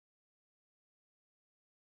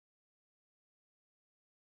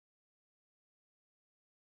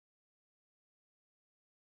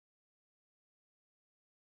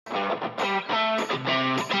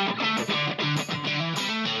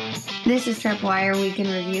This is TreppWire Week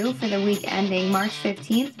in Review for the week ending March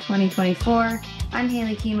 15th, 2024. I'm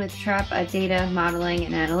Haley Keene with Trepp, a data modeling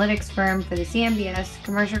and analytics firm for the CMBS,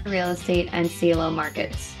 commercial real estate, and CLO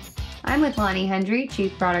markets. I'm with Lonnie Hendry,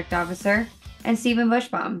 Chief Product Officer, and Stephen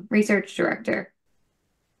Bushbaum, Research Director.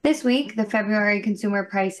 This week, the February Consumer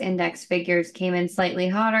Price Index figures came in slightly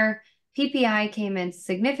hotter, PPI came in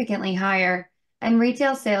significantly higher, and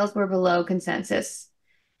retail sales were below consensus.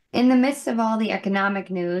 In the midst of all the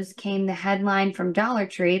economic news came the headline from Dollar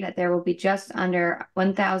Tree that there will be just under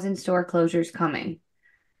 1,000 store closures coming.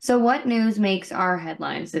 So what news makes our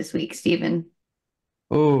headlines this week, Stephen?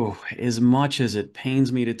 Oh, as much as it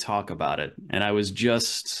pains me to talk about it, and I was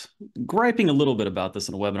just griping a little bit about this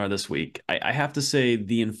in a webinar this week, I have to say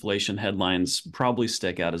the inflation headlines probably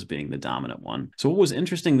stick out as being the dominant one. So what was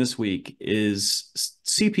interesting this week is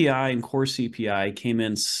CPI and core CPI came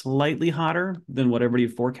in slightly hotter than what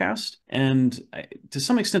everybody forecast. And to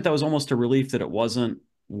some extent, that was almost a relief that it wasn't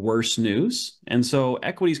worse news. And so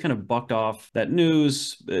equities kind of bucked off that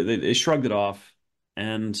news, they shrugged it off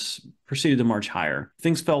and proceeded to march higher.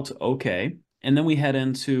 Things felt okay. And then we head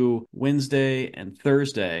into Wednesday and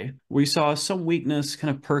Thursday. We saw some weakness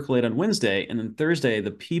kind of percolate on Wednesday, and then Thursday,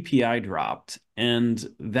 the PPI dropped. And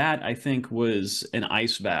that, I think, was an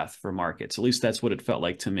ice bath for markets. At least that's what it felt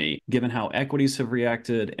like to me, given how equities have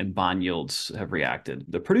reacted and bond yields have reacted.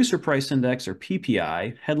 The producer price index, or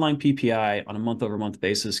PPI, headline PPI on a month-over-month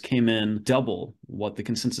basis came in double what the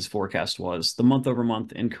consensus forecast was. The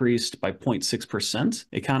month-over-month increased by 0.6%.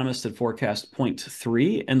 Economists had forecast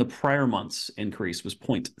 0.3%, and the prior month's increase was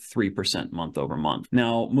 0.3% month-over-month.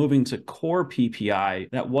 Now, moving to core PPI,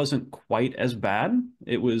 that wasn't quite as bad.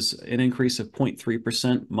 It was an increase of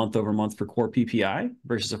 0.3% month-over-month for core PPI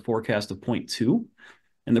versus a forecast of 0.2%.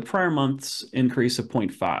 And the prior month's increase of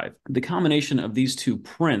 0.5%. The combination of these two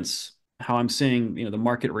prints, how I'm seeing, the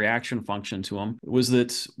market reaction function to them, was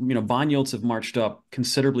that, bond yields have marched up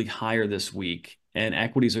considerably higher this week, and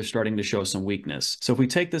equities are starting to show some weakness. So if we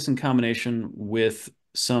take this in combination with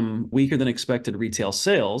some weaker than expected retail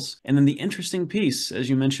sales. And then the interesting piece, as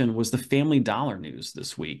you mentioned, was the Family Dollar news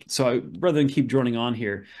this week. So rather than keep droning on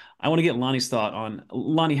here, I want to get Lonnie's thought on,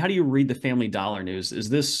 Lonnie, how do you read the Family Dollar news? Is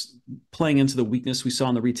this playing into the weakness we saw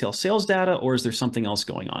in the retail sales data, or is there something else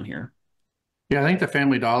going on here? Yeah, I think the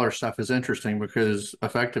Family Dollar stuff is interesting because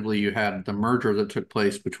effectively you had the merger that took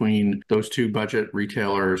place between those two budget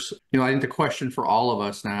retailers. I think the question for all of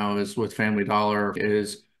us now is with Family Dollar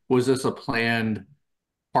is, was this a planned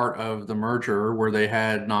part of the merger where they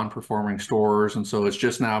had non-performing stores, and so it's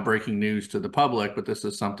just now breaking news to the public, but this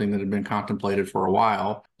is something that had been contemplated for a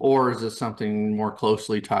while? Or is this something more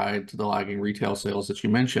closely tied to the lagging retail sales that you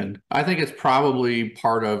mentioned? I think it's probably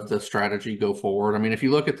part of the strategy go forward. I mean, if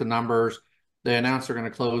you look at the numbers, they announced they're going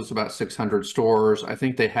to close about 600 stores. I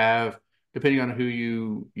think they have, depending on who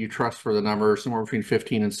you trust for the numbers, somewhere between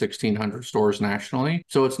 15 and 1,600 stores nationally.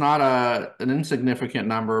 So it's not an insignificant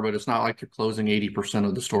number, but it's not like they're closing 80%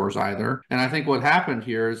 of the stores either. And I think what happened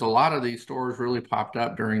here is a lot of these stores really popped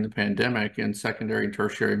up during the pandemic in secondary and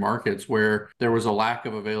tertiary markets where there was a lack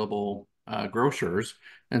of available grocers.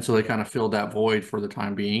 And so they kind of filled that void for the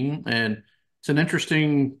time being. And it's an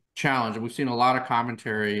interesting challenge. And we've seen a lot of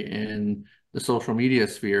commentary in the social media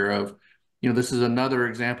sphere of, this is another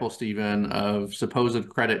example, Stephen, of supposed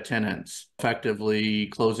credit tenants effectively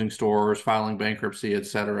closing stores, filing bankruptcy, et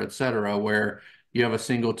cetera, where you have a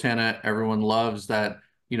single tenant. Everyone loves that,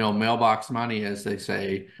 mailbox money, as they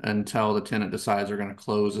say, until the tenant decides they're going to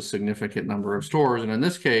close a significant number of stores. And in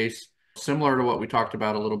this case, similar to what we talked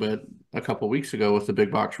about a little bit a couple of weeks ago with the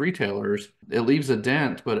big box retailers, it leaves a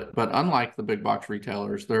dent, but unlike the big box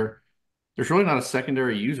retailers, there's really not a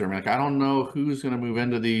secondary user. I mean, I don't know who's going to move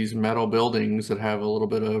into these metal buildings that have a little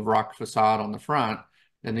bit of rock facade on the front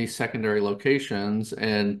in these secondary locations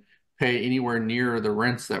and pay anywhere near the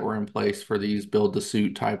rents that were in place for these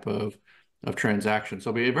build-to-suit type of transactions. So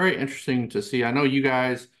it'll be very interesting to see. I know you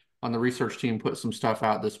guys on the research team put some stuff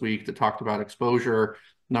out this week that talked about exposure,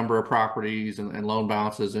 number of properties, and loan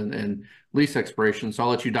balances and lease expirations. So I'll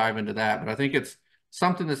let you dive into that. But I think it's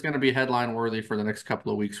something that's going to be headline worthy for the next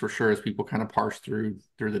couple of weeks for sure as people kind of parse through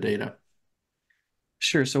the data.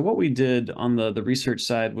 Sure. So what we did on the research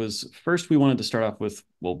side was first we wanted to start off with,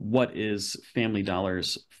 well, what is Family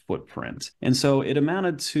Dollar's footprint? And so it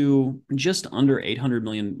amounted to just under $800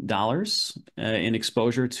 million in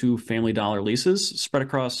exposure to Family Dollar leases spread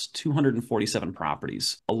across 247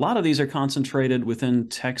 properties. A lot of these are concentrated within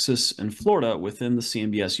Texas and Florida within the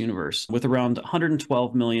CMBS universe, with around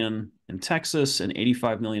 112 million in Texas and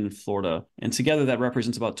 85 million in Florida. And together that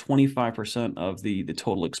represents about 25% of the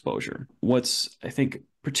total exposure. What's, I think,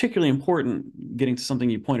 particularly important, getting to something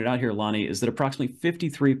you pointed out here, Lonnie, is that approximately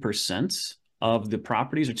 53% of the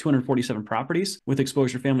properties, or 247 properties with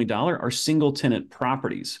exposure to Family Dollar, are single tenant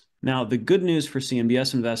properties. Now, the good news for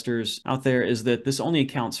CMBS investors out there is that this only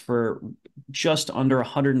accounts for just under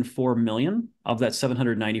 104 million of that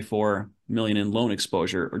 794 million in loan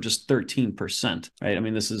exposure, or just 13%, right? I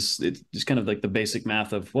mean, it's just kind of like the basic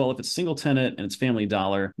math of, well, if it's single tenant and it's Family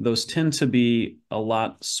Dollar, those tend to be a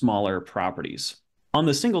lot smaller properties. On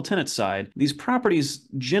the single tenant side, these properties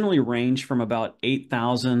generally range from about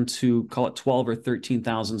 8,000 to, call it, 12 or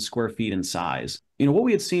 13,000 square feet in size. What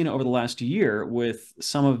we had seen over the last year with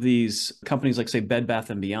some of these companies like, say, Bed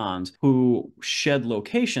Bath & Beyond, who shed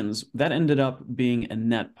locations, that ended up being a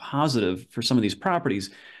net positive for some of these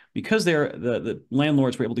properties, because the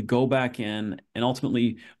landlords were able to go back in and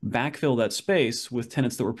ultimately backfill that space with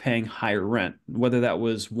tenants that were paying higher rent, whether that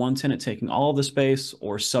was one tenant taking all of the space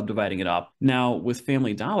or subdividing it up. Now, with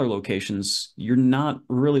Family Dollar locations, you're not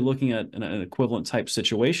really looking at an equivalent type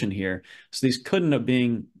situation here. So these could end up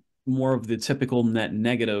being more of the typical net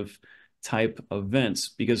negative type events,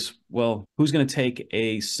 because, well, who's going to take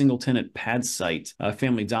a single tenant pad site,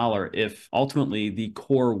 Family Dollar, if ultimately the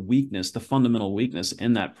core weakness, the fundamental weakness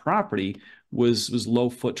in that property was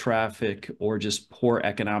low foot traffic or just poor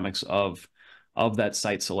economics of that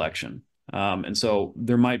site selection. And so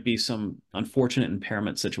there might be some unfortunate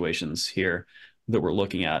impairment situations here that we're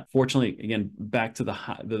looking at. Fortunately, again, back to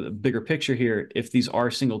the bigger picture here, if these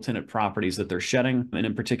are single tenant properties that they're shedding, and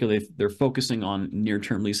in particular, if they're focusing on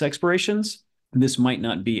near-term lease expirations, this might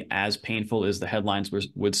not be as painful as the headlines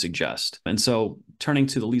would suggest. And so turning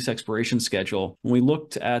to the lease expiration schedule, when we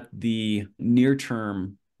looked at the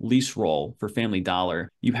near-term lease roll for Family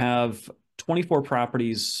Dollar, you have 24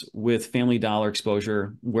 properties with Family Dollar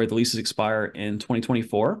exposure where the leases expire in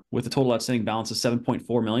 2024 with a total outstanding balance of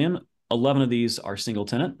 $7.4 million. 11 of these are single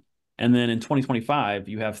tenant. And then in 2025,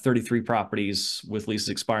 you have 33 properties with leases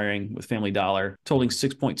expiring with Family Dollar, totaling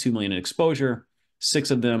 $6.2 million in exposure.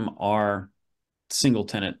 6 of them are single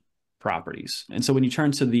tenant properties. And so when you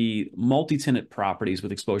turn to the multi-tenant properties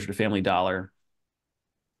with exposure to Family Dollar,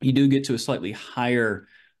 you do get to a slightly higher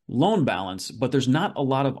loan balance, but there's not a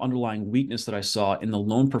lot of underlying weakness that I saw in the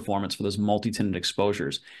loan performance for those multi-tenant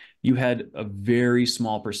exposures. You had a very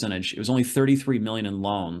small percentage. It was only 33 million in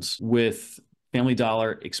loans with Family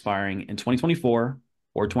Dollar expiring in 2024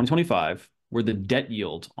 or 2025, where the debt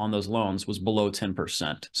yield on those loans was below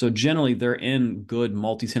 10%. So generally, they're in good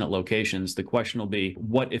multi-tenant locations. The question will be,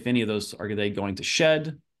 what, if any of those, are they going to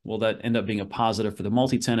shed? Will that end up being a positive for the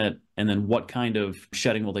multi-tenant? And then what kind of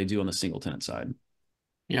shedding will they do on the single tenant side?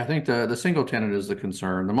 Yeah, I think the single tenant is the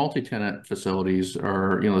concern. The multi-tenant facilities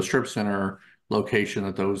are, the strip center location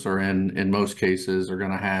that those are in most cases, are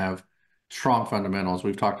going to have strong fundamentals.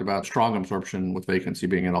 We've talked about strong absorption with vacancy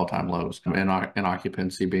being at all-time lows and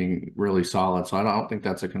occupancy being really solid. So I don't think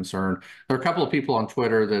that's a concern. There are a couple of people on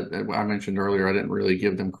Twitter that I mentioned earlier. I didn't really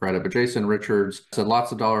give them credit, but Jason Richards said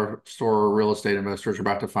lots of dollar store real estate investors are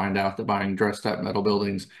about to find out that buying dressed up metal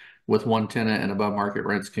buildings with one tenant and above market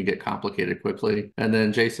rents can get complicated quickly. And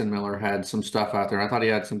then Jason Miller had some stuff out there. I thought he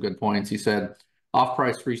had some good points. He said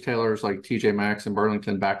off-price retailers like TJ Maxx and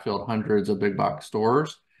Burlington backfilled hundreds of big box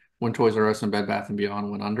stores when Toys R Us and Bed Bath &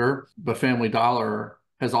 Beyond went under. But Family Dollar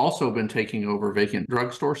has also been taking over vacant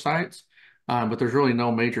drugstore sites. But there's really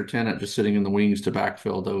no major tenant just sitting in the wings to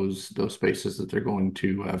backfill those spaces that they're going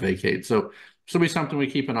to vacate. So this will be something we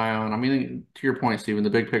keep an eye on. I mean, to your point, Stephen, the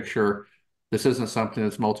big picture, this isn't something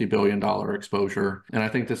that's multi-billion-dollar exposure. And I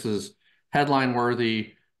think this is headline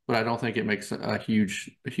worthy, but I don't think it makes a huge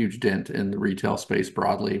dent in the retail space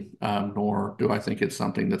broadly, nor do I think it's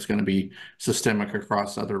something that's going to be systemic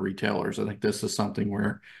across other retailers. I think this is something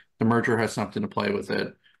where the merger has something to play with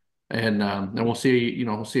it. And we'll see,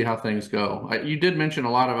 we'll see how things go. You did mention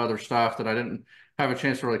a lot of other stuff that I didn't have a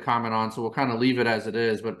chance to really comment on, so we'll kind of leave it as it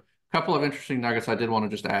is. But a couple of interesting nuggets I did want to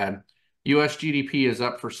just add. U.S. GDP is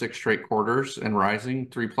up for 6 straight quarters and rising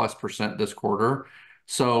 3+% this quarter.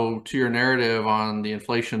 So to your narrative on the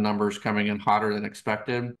inflation numbers coming in hotter than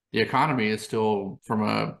expected, the economy is still, from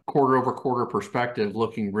a quarter over quarter perspective,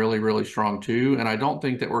 looking really, really strong too. And I don't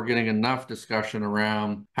think that we're getting enough discussion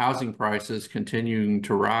around housing prices continuing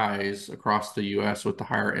to rise across the U.S. with the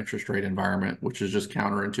higher interest rate environment, which is just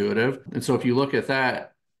counterintuitive. And so if you look at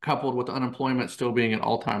that, coupled with unemployment still being at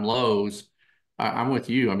all-time lows, I'm with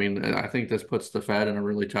you. I mean, I think this puts the Fed in a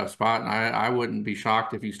really tough spot. And I wouldn't be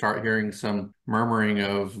shocked if you start hearing some murmuring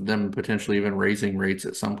of them potentially even raising rates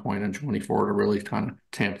at some point in 24 to really kind of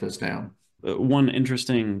tamp this down. One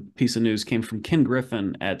interesting piece of news came from Ken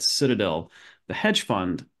Griffin at Citadel. The hedge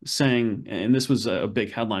fund saying, and this was a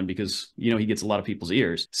big headline because, he gets a lot of people's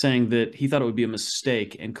ears, saying that he thought it would be a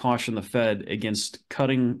mistake and cautioned the Fed against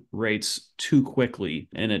cutting rates too quickly,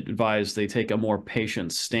 and advised they take a more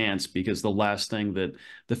patient stance, because the last thing that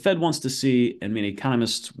the Fed wants to see, and many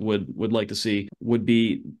economists would like to see, would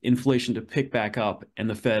be inflation to pick back up and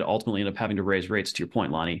the Fed ultimately end up having to raise rates, to your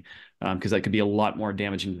point, Lonnie, because that could be a lot more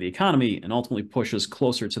damaging to the economy and ultimately push us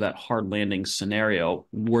closer to that hard landing scenario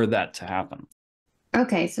were that to happen.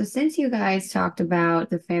 Okay, so since you guys talked about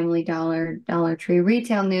the Family Dollar, Dollar Tree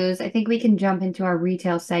retail news, I think we can jump into our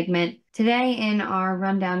retail segment. Today in our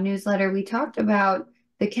rundown newsletter, we talked about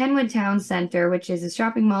the Kenwood Town Center, which is a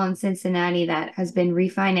shopping mall in Cincinnati that has been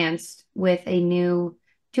refinanced with a new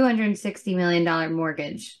 $260 million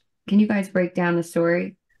mortgage. Can you guys break down the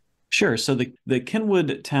story? Sure. So the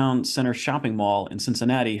Kenwood Town Center shopping mall in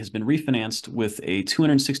Cincinnati has been refinanced with a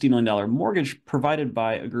 $260 million mortgage provided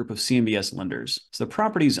by a group of CMBS lenders. So the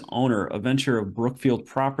property's owner, a venture of Brookfield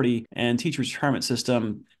Property and Teachers Retirement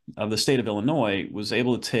System of the state of Illinois, was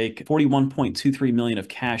able to take $41.23 million of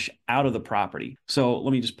cash out of the property. So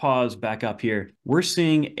let me just back up here. We're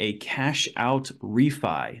seeing a cash out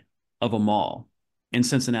refi of a mall in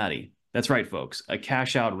Cincinnati. That's right, folks, a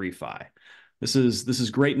cash out refi. This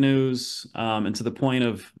is great news, and to the point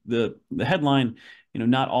of the headline,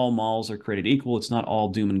 not all malls are created equal. It's not all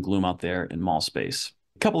doom and gloom out there in mall space.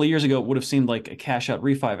 A couple of years ago, it would have seemed like a cash out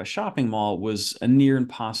refi of a shopping mall was a near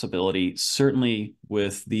impossibility, certainly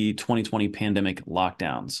with the 2020 pandemic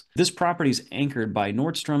lockdowns. This property is anchored by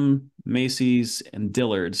Nordstrom, Macy's, and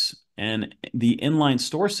Dillard's, and the inline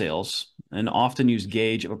store sales, an often used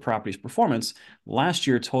gauge of a property's performance, last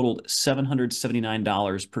year totaled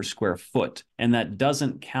 $779 per square foot. And that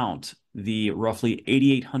doesn't count the roughly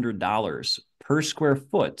 $8,800 per square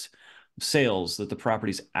foot sales that the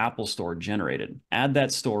property's Apple store generated. Add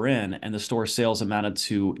that store in, and the store sales amounted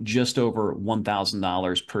to just over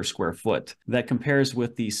 $1,000 per square foot. That compares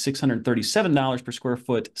with the $637 per square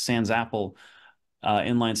foot sans Apple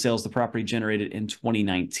inline sales the property generated in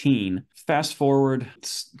 2019. Fast forward,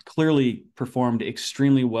 it's clearly performed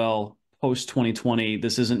extremely well post 2020.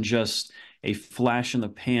 This isn't just a flash in the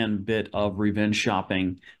pan bit of revenge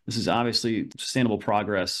shopping. This is obviously sustainable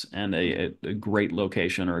progress and a great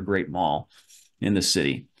location, or a great mall in the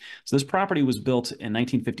city. So this property was built in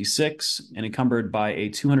 1956 and encumbered by a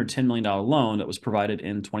 $210 million loan that was provided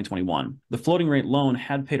in 2021. The floating rate loan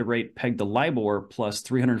had paid a rate pegged to LIBOR plus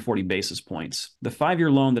 340 basis points. The 5-year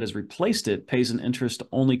loan that has replaced it pays an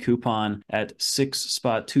interest-only coupon at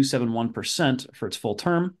 6.271% for its full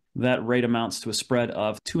term. That rate amounts to a spread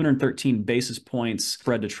of 213 basis points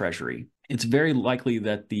spread to Treasury. It's very likely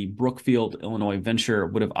that the Brookfield, Illinois venture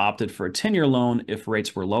would have opted for a 10-year loan if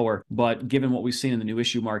rates were lower. But given what we've seen in the new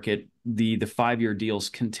issue market, the 5-year deals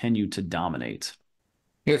continue to dominate.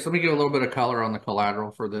 Yes, let me give a little bit of color on the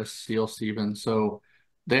collateral for this deal, Stephen. So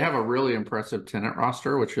they have a really impressive tenant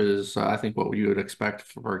roster, which is, I think, what you would expect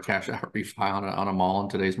for a cash out refi on a mall in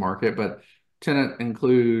today's market. But tenant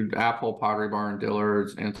include Apple, Pottery Barn,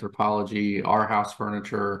 Dillard's, Anthropologie, Our House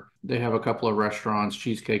Furniture. They have a couple of restaurants,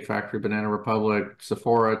 Cheesecake Factory, Banana Republic,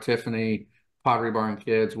 Sephora, Tiffany, Pottery Barn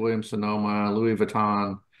Kids, Williams-Sonoma, Louis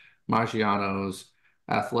Vuitton, Maggiano's,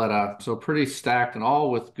 Athleta. So pretty stacked, and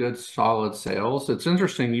all with good, solid sales. It's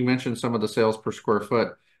interesting, you mentioned some of the sales per square foot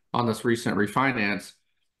on this recent refinance.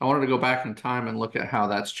 I wanted to go back in time and look at how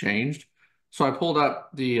that's changed. So I pulled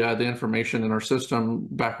up the information in our system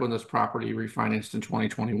back when this property refinanced in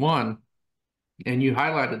 2021, and you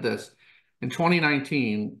highlighted this. In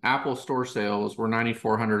 2019, Apple store sales were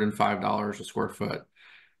 $9,405 a square foot.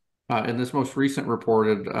 In this most recent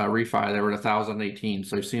reported refi, they were at $1,018.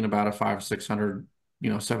 So they've seen about a $500, $600,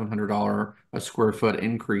 $700 a square foot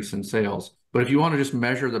increase in sales. But if you want to just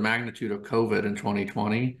measure the magnitude of COVID in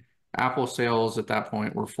 2020, Apple sales at that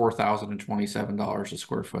point were $4,027 a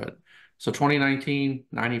square foot. So 2019,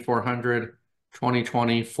 $9,400,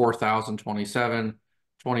 2020, $4,027,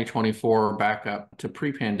 2024 back up to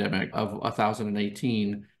pre-pandemic of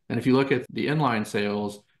 1,018. And if you look at the inline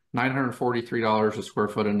sales, $943 a square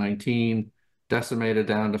foot in 19, decimated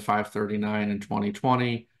down to $539 in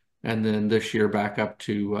 2020, and then this year back up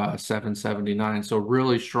to $779. So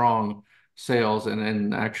really strong sales,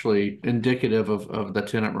 and actually indicative of the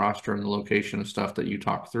tenant roster and the location of stuff that you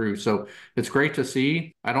talked through. So it's great to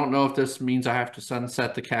see. I don't know if this means I have to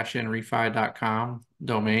sunset the cashinrefi.com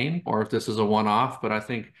domain, or if this is a one-off, but I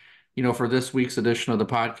think, for this week's edition of the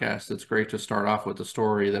podcast, it's great to start off with a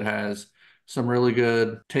story that has some really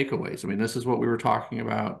good takeaways. I mean, this is what we were talking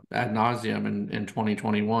about ad nauseum in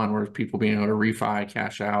 2021, where people being able to refi,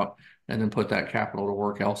 cash out, and then put that capital to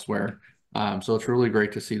work elsewhere. So it's really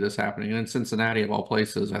great to see this happening. And in Cincinnati, of all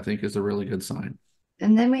places, I think is a really good sign.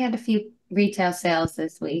 And then we had a few retail sales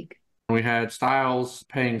this week. We had Styles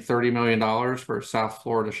paying $30 million for a South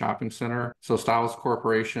Florida shopping center. So Styles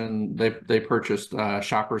Corporation, they purchased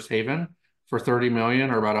Shoppers Haven for $30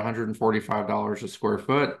 million, or about $145 a square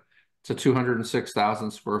foot. It's a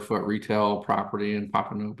 206,000 square foot retail property in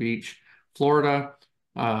Pompano Beach, Florida.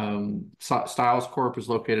 Styles Corp is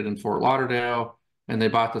located in Fort Lauderdale, and they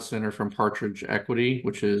bought the center from Partridge Equity,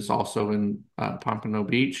 which is also in Pompano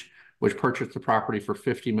Beach, which purchased the property for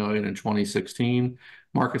 $50 million in 2016.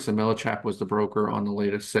 Marcus & Millichap was the broker on the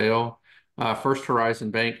latest sale. First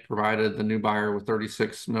Horizon Bank provided the new buyer with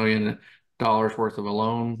 $36 million worth of a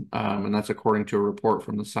loan, and that's according to a report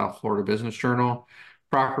from the South Florida Business Journal.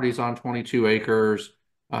 Properties on 22 acres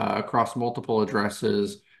across multiple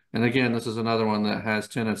addresses. And again, this is another one that has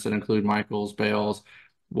tenants that include Michael's, Bales,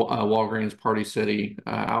 Walgreens, Party City,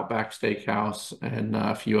 Outback Steakhouse, and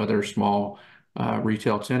a few other small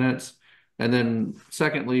retail tenants. And then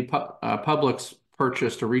secondly, Publix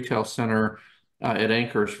purchased a retail center at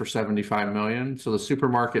Anchors for $75 million. So the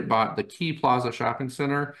supermarket bought the Key Plaza Shopping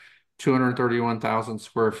Center, 231,000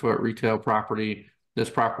 square foot retail property. This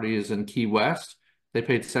property is in Key West. They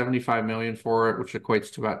paid $75 million for it, which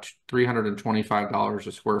equates to about $325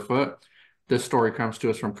 a square foot. This story comes to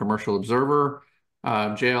us from Commercial Observer.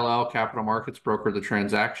 JLL Capital Markets brokered the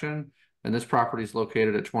transaction, and this property is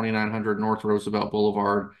located at 2900 North Roosevelt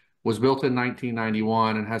Boulevard, was built in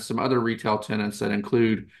 1991, and has some other retail tenants that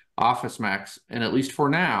include Office Max, and at least for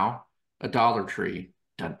now, a Dollar Tree.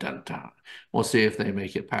 Dun, dun, dun. We'll see if they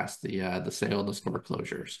make it past the sale and the store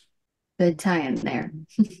closures. Good tie-in there.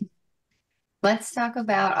 Let's talk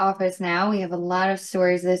about office now. We have a lot of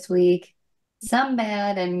stories this week, some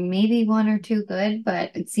bad and maybe one or two good,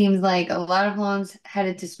 but it seems like a lot of loans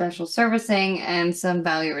headed to special servicing and some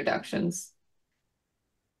value reductions.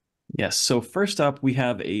 Yes. So first up, we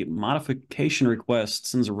have a modification request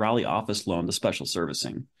sends a Raleigh office loan to special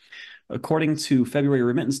servicing. According to February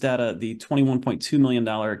remittance data, the $21.2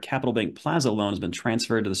 million Capital Bank Plaza loan has been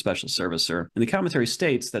transferred to the special servicer. And the commentary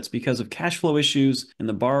states that's because of cash flow issues, and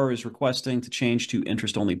the borrower is requesting to change to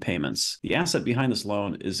interest-only payments. The asset behind this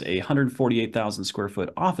loan is a 148,000 square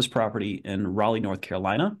foot office property in Raleigh, North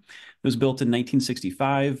Carolina. It was built in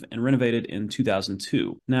 1965 and renovated in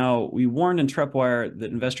 2002. Now, we warned in TreppWire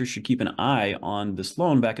that investors should keep an eye on this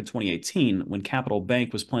loan back in 2018 when Capital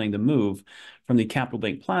Bank was planning to move from the Capital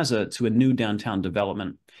Bank Plaza to a new downtown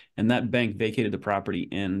development, and that bank vacated the property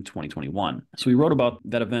in 2021. So we wrote about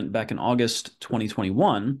that event back in August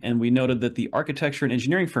 2021, and we noted that the architecture and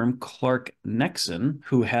engineering firm Clark Nexon,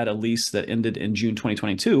 who had a lease that ended in June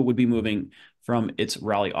 2022, would be moving from its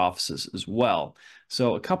Raleigh offices as well.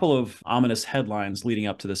 So a couple of ominous headlines leading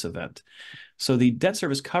up to this event. So the debt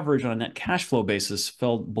service coverage on a net cash flow basis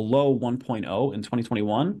fell below 1.0 in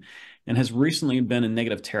 2021 and has recently been in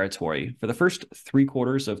negative territory. For the first 3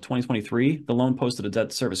 quarters of 2023, the loan posted a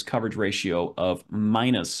debt service coverage ratio of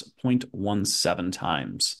minus 0.17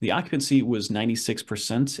 times. The occupancy was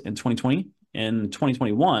 96% in 2020. In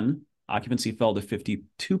 2021, occupancy fell to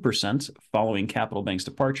 52% following Capital Bank's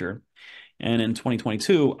departure. And in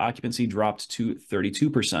 2022, occupancy dropped to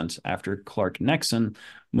 32% after Clark Nexon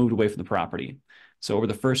moved away from the property. So over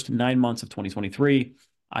the first 9 months of 2023,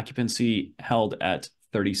 occupancy held at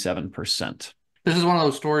 37%. This is one of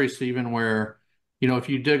those stories, Stephen, where, if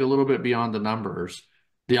you dig a little bit beyond the numbers,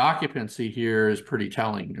 the occupancy here is pretty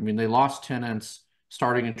telling. I mean, they lost tenants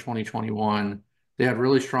starting in 2021. They had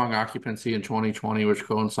really strong occupancy in 2020, which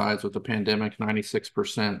coincides with the pandemic,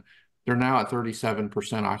 96%. They're now at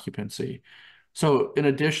 37% occupancy. So in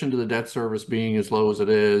addition to the debt service being as low as it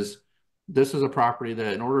is, this is a property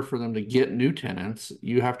that in order for them to get new tenants,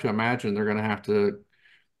 you have to imagine they're going to have to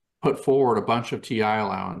put forward a bunch of TI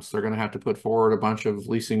allowance. They're going to have to put forward a bunch of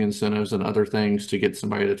leasing incentives and other things to get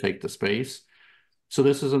somebody to take the space. So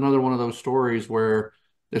this is another one of those stories where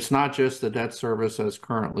it's not just the debt service as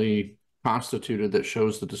currently constituted that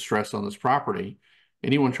shows the distress on this property.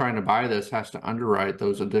 Anyone trying to buy this has to underwrite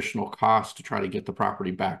those additional costs to try to get the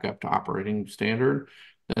property back up to operating standard.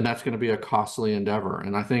 And that's going to be a costly endeavor.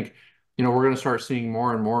 And I think, we're going to start seeing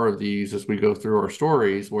more and more of these as we go through our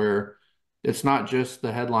stories, where it's not just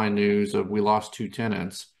the headline news of we lost 2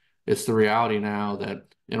 tenants. It's the reality now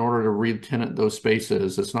that in order to re-tenant those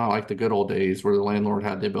spaces, it's not like the good old days where the landlord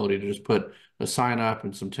had the ability to just put a sign up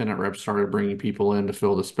and some tenant reps started bringing people in to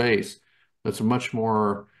fill the space. It's a much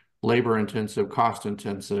more labor-intensive,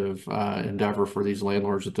 cost-intensive endeavor for these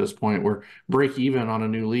landlords at this point, where break even on a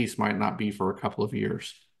new lease might not be for a couple of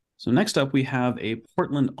years. So next up, we have a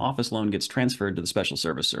Portland office loan gets transferred to the special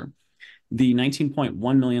servicer. The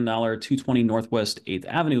 $19.1 million 220 Northwest 8th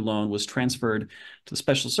Avenue loan was transferred to the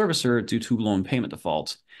special servicer due to loan payment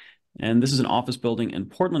default. And this is an office building in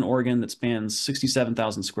Portland, Oregon that spans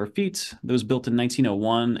 67,000 square feet that was built in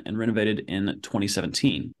 1901 and renovated in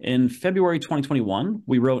 2017. In February 2021,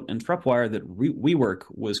 we wrote in TreppWire that WeWork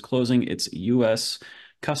was closing its U.S.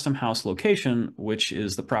 Custom House location, which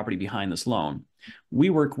is the property behind this loan.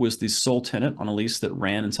 WeWork was the sole tenant on a lease that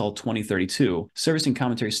ran until 2032. Servicing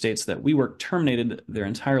commentary states that WeWork terminated their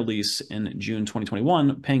entire lease in June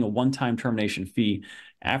 2021, paying a one-time termination fee,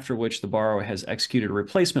 after which the borrower has executed a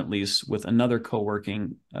replacement lease with another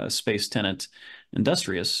co-working space tenant,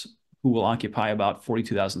 Industrious, who will occupy about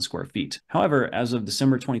 42,000 square feet. However, as of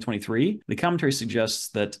December 2023, the commentary suggests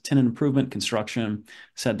that tenant improvement construction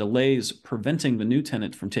has had delays preventing the new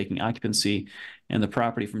tenant from taking occupancy and the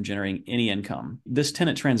property from generating any income. This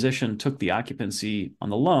tenant transition took the occupancy on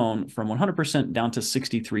the loan from 100% down to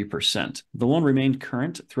 63%. The loan remained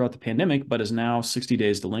current throughout the pandemic, but is now 60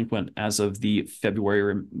 days delinquent as of the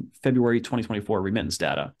February 2024 remittance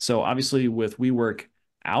data. So obviously with WeWork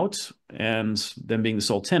out and them being the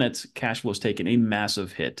sole tenant, cash flow has taken a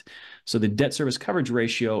massive hit. So the debt service coverage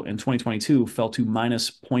ratio in 2022 fell to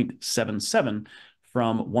minus 0.77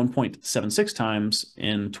 from 1.76 times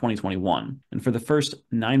in 2021. And for the first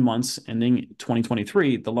 9 months ending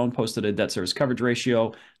 2023, the loan posted a debt service coverage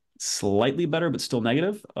ratio slightly better, but still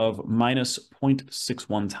negative, of minus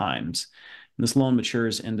 0.61 times. And this loan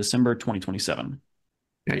matures in December 2027.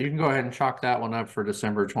 Yeah, you can go ahead and chalk that one up for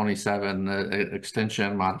December 27,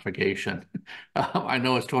 extension modification. I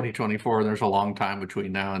know it's 2024, there's a long time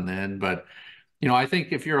between now and then, but I think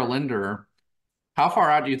if you're a lender, how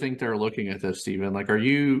far out do you think they're looking at this, Stephen? Like, are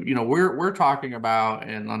you, we're talking about,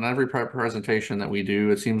 and on every presentation that we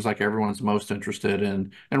do, it seems like everyone's most interested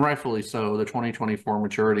in, and rightfully so, the 2024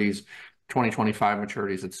 maturities, 2025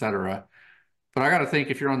 maturities, et cetera. But I got to think,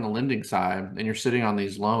 if you're on the lending side and you're sitting on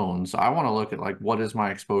these loans, I want to look at like, what is my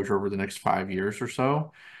exposure over the next 5 years or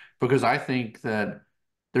so? Because I think that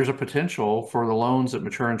there's a potential for the loans that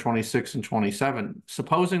mature in 26 and 27.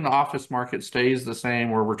 Supposing the office market stays the same,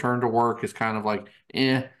 where return to work is kind of like,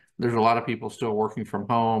 there's a lot of people still working from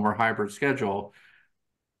home or hybrid schedule.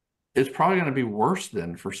 It's probably going to be worse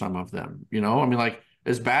then for some of them. I mean, like,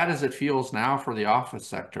 as bad as it feels now for the office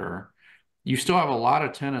sector, you still have a lot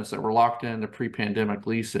of tenants that were locked into pre-pandemic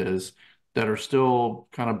leases that are still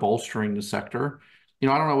kind of bolstering the sector. I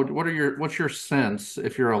don't know, what's your sense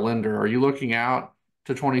if you're a lender? Are you looking out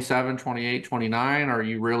to 27, 28, 29? Or are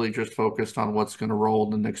you really just focused on what's going to roll in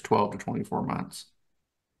the next 12 to 24 months?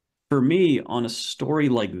 For me, on a story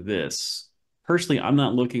like this, personally, I'm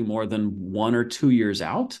not looking more than 1 or 2 years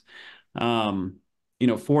out. For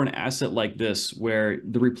an asset like this, where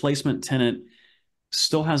the replacement tenant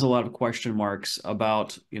still has a lot of question marks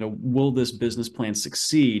about, will this business plan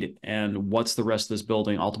succeed and what's the rest of this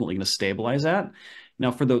building ultimately going to stabilize at? Now,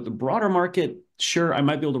 for the broader market, sure, I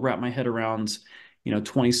might be able to wrap my head around,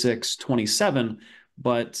 26, 27.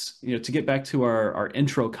 But, to get back to our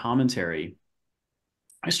intro commentary,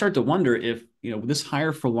 I start to wonder if, this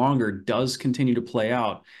higher for longer does continue to play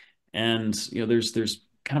out. And, there's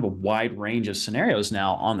kind of a wide range of scenarios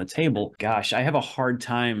now on the table. Gosh, I have a hard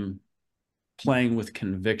time playing with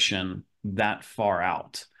conviction that far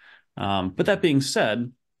out. But that being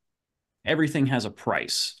said, everything has a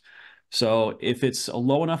price. So if it's a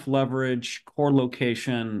low enough leverage, core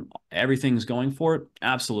location, everything's going for it,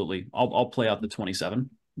 absolutely. I'll play out the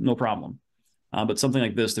 27, no problem. But something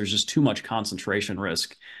like this, there's just too much concentration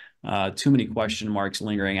risk, too many question marks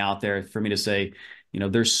lingering out there for me to say,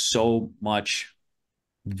 there's so much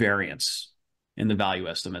variance in the value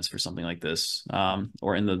estimates for something like this,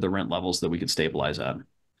 or in the rent levels that we could stabilize at.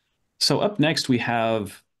 So up next, we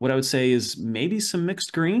have what I would say is maybe some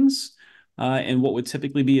mixed greens, and what would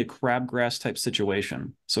typically be a crabgrass type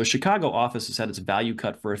situation. So a Chicago office has had its value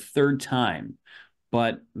cut for a third time,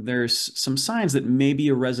 but there's some signs that maybe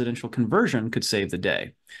a residential conversion could save the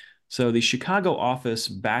day. So the Chicago office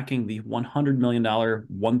backing the $100 million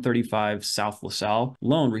 135 South LaSalle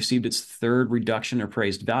loan received its third reduction in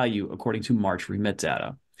appraised value, according to March remit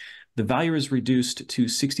data. The value is reduced to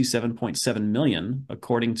 $67.7 million,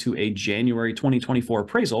 according to a January 2024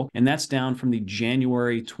 appraisal, and that's down from the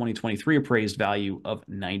January 2023 appraised value of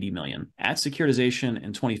 $90 million. At securitization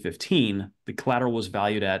in 2015, the collateral was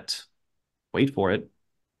valued at, wait for it,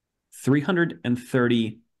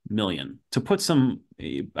 $330 million. To put some,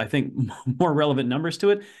 I think, more relevant numbers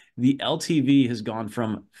to it, the LTV has gone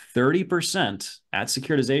from 30% at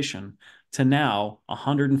securitization to now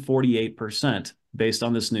 148% based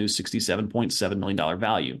on this new $67.7 million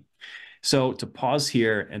value. So to pause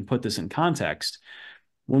here and put this in context,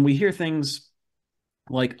 when we hear things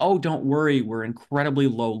like, oh, don't worry, we're incredibly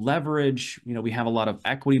low leverage, we have a lot of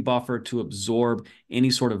equity buffer to absorb any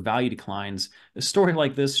sort of value declines, a story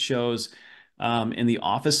like this shows in the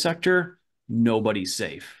office sector, nobody's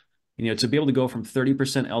safe. To be able to go from 30%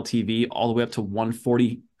 LTV all the way up to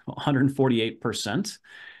 148%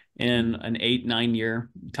 in an 8-9 year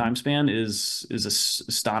time span is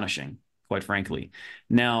astonishing, quite frankly.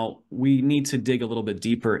 Now, we need to dig a little bit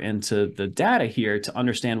deeper into the data here to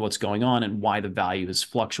understand what's going on and why the value has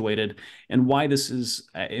fluctuated and why this is,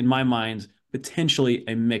 in my mind, potentially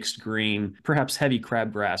a mixed green, perhaps heavy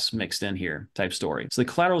crabgrass mixed in here type story. So the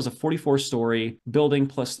collateral is a 44-story building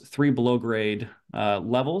plus 3 below grade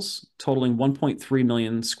levels, totaling 1.3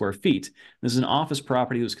 million square feet. This is an office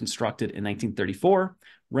property that was constructed in 1934,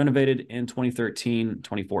 renovated in 2013,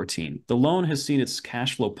 2014. The loan has seen its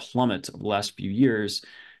cash flow plummet over the last few years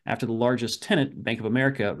after the largest tenant, Bank of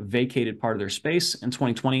America, vacated part of their space in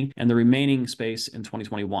 2020 and the remaining space in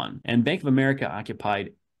 2021. And Bank of America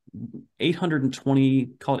occupied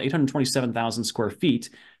 827,000 square feet,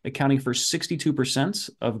 accounting for 62%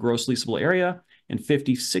 of gross leasable area and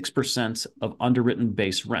 56% of underwritten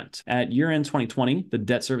base rent. At year-end 2020, the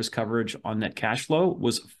debt service coverage on net cash flow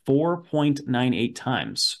was 4.98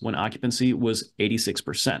 times when occupancy was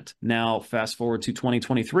 86%. Now, fast forward to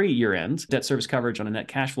 2023 year-end, debt service coverage on a net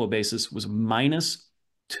cash flow basis was minus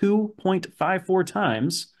 2.54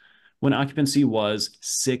 times when occupancy was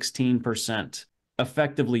 16%.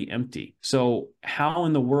 Effectively empty. So how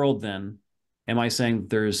in the world then am I saying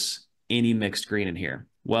there's any mixed green in here?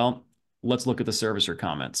 Well, let's look at the servicer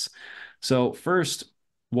comments. So first,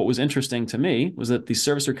 what was interesting to me was that the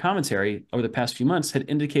servicer commentary over the past few months had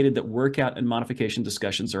indicated that workout and modification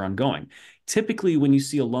discussions are ongoing. Typically, when you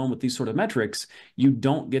see a loan with these sort of metrics, you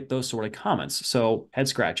don't get those sort of comments. So head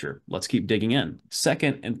scratcher, let's keep digging in.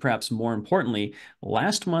 Second, and perhaps more importantly,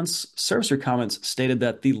 last month's servicer comments stated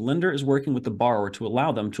that the lender is working with the borrower to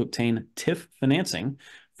allow them to obtain TIF financing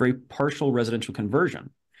for a partial residential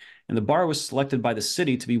conversion. And the borrower was selected by the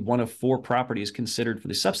city to be one of 4 properties considered for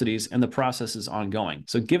the subsidies, and the process is ongoing.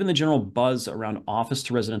 So given the general buzz around office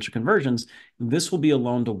to residential conversions, this will be a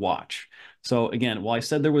loan to watch. So again, while I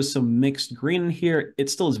said there was some mixed green in here, it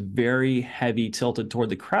still is very heavy tilted toward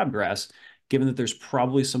the crabgrass, given that there's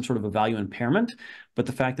probably some sort of a value impairment. But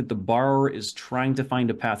the fact that the borrower is trying to find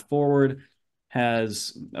a path forward,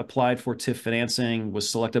 has applied for TIF financing, was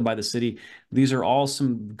selected by the city. These are all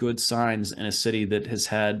some good signs in a city that has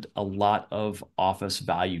had a lot of office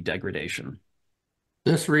value degradation.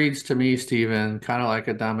 This reads to me, Stephen, kind of like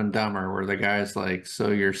a Dumb and Dumber, where the guy's like,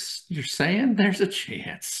 "So you're saying there's a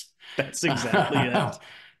chance?" That's exactly it.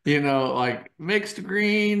 Like mixed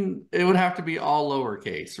green, it would have to be all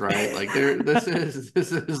lowercase, right? Like this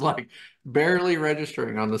is like barely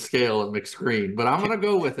registering on the scale of mixed green, but I'm gonna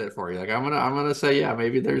go with it for you. Like I'm gonna say, yeah,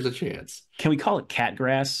 maybe there's a chance. Can we call it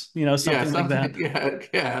catgrass? Something like that.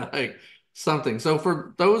 Yeah, like something. So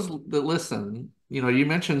for those that listen, you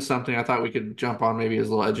mentioned something I thought we could jump on maybe as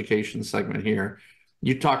a little education segment here.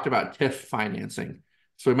 You talked about TIF financing.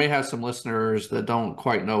 So we may have some listeners that don't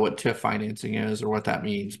quite know what TIF financing is or what that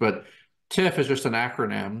means, but TIF is just an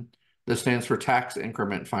acronym that stands for tax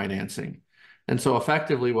increment financing. And so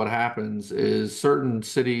effectively what happens is certain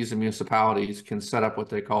cities and municipalities can set up what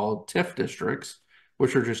they call TIF districts,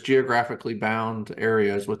 which are just geographically bound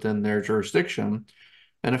areas within their jurisdiction.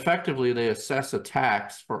 And effectively they assess a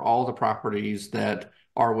tax for all the properties that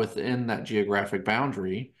are within that geographic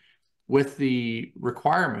boundary, with the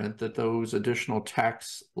requirement that those additional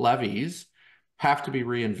tax levies have to be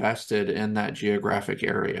reinvested in that geographic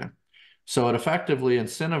area. So it effectively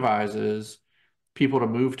incentivizes people to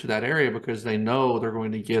move to that area because they know they're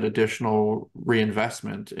going to get additional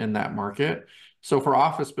reinvestment in that market. So for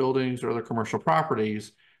office buildings or other commercial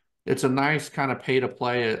properties, it's a nice kind of pay to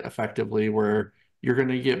play effectively where you're going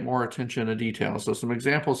to get more attention to detail. So some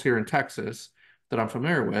examples here in Texas that I'm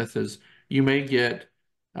familiar with is you may get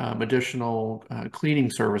additional cleaning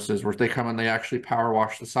services where they come and they actually power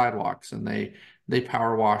wash the sidewalks and they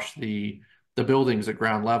power wash the buildings at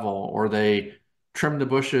ground level, or they trim the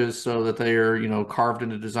bushes so that they are carved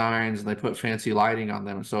into designs and they put fancy lighting on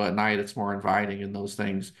them. So at night it's more inviting, and those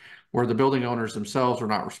things where the building owners themselves are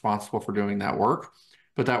not responsible for doing that work,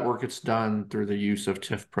 but that work gets done through the use of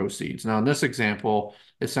TIF proceeds. Now in this example,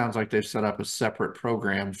 it sounds like they've set up a separate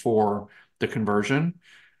program for the conversion.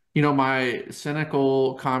 My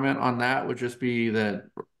cynical comment on that would just be that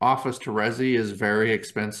office to resi is very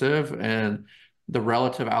expensive and the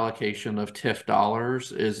relative allocation of TIF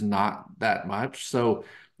dollars is not that much. So,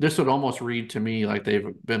 this would almost read to me like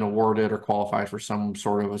they've been awarded or qualified for some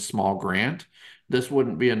sort of a small grant. This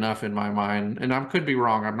wouldn't be enough in my mind, and I could be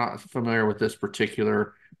wrong. I'm not familiar with this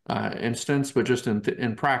particular instance, but just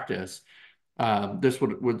in practice, this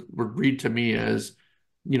would read to me as,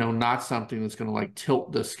 not something that's going to like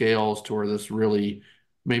tilt the scales to where this really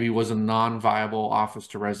maybe was a non-viable office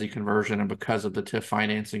to resi conversion, and because of the TIF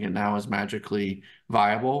financing, it now is magically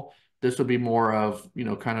viable. This would be more of,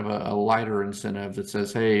 kind of a lighter incentive that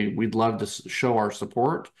says, hey, we'd love to show our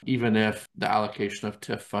support, even if the allocation of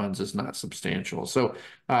TIF funds is not substantial. So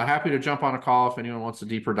happy to jump on a call if anyone wants a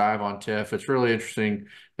deeper dive on TIF. It's really interesting.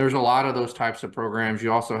 There's a lot of those types of programs.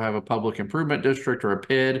 You also have a public improvement district or a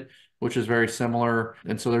PID, which is very similar.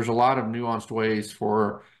 And so there's a lot of nuanced ways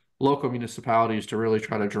for local municipalities to really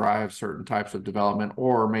try to drive certain types of development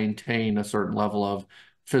or maintain a certain level of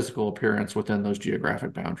physical appearance within those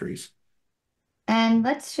geographic boundaries. And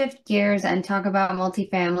let's shift gears and talk about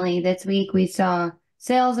multifamily. This week we saw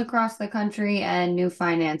sales across the country and new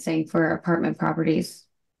financing for apartment properties.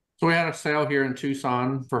 So we had a sale here in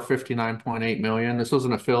Tucson for $59.8 million. This was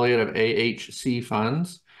an affiliate of AHC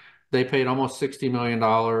Funds. They paid almost $60 million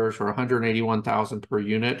or $181,000 per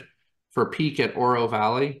unit for Peak at Oro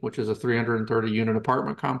Valley, which is a 330 unit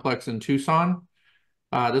apartment complex in Tucson.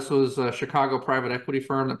 This was a Chicago private equity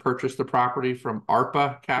firm that purchased the property from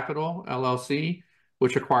ARPA Capital, LLC,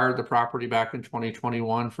 which acquired the property back in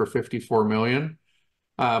 2021 for $54 million.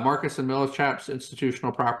 Marcus and Millichap's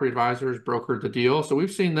institutional property advisors brokered the deal. So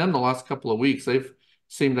we've seen them the last couple of weeks. They've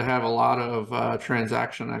seemed to have a lot of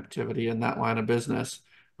transaction activity in that line of business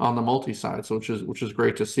on the multi side, so which is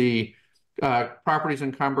great to see. Properties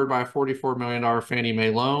encumbered by a $44 million Fannie Mae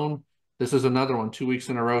loan. This is another one, 2 weeks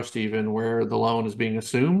in a row, Stephen, where the loan is being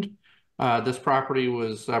assumed. This property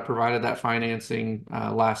was provided that financing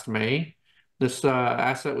last May. This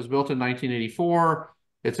asset was built in 1984.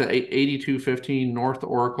 It's at 8215 North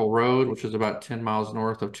Oracle Road, which is about 10 miles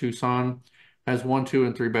north of Tucson. Has 1, 2,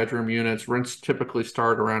 and 3 bedroom units. Rents typically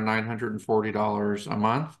start around $940 a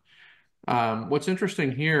month. What's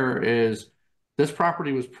interesting here is this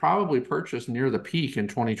property was probably purchased near the peak in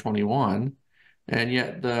 2021. And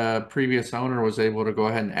yet the previous owner was able to go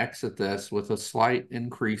ahead and exit this with a slight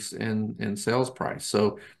increase in sales price.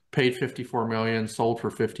 So paid $54 million, sold for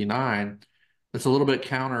 $59. It's a little bit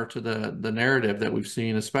counter to the narrative that we've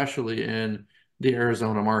seen, especially in the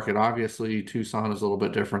Arizona market. Obviously, Tucson is a little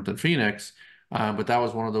bit different than Phoenix, but that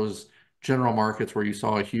was one of those general markets where you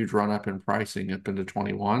saw a huge run up in pricing up into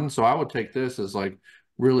 21. So I would take this as like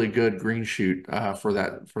really good green shoot for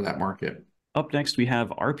that market. Up next, we have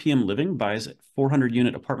RPM Living buys 400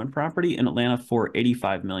 unit apartment property in Atlanta for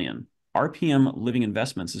 $85 million. RPM Living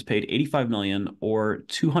Investments has paid $85 million or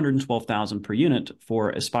 $212,000 per unit for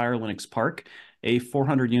Aspire Lenox Park, a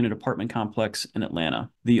 400-unit apartment complex in Atlanta.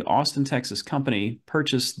 The Austin, Texas company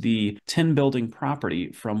purchased the 10-building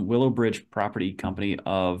property from Willow Bridge Property Company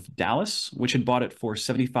of Dallas, which had bought it for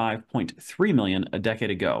 $75.3 million a decade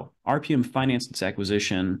ago. RPM financed its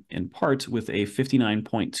acquisition in part with a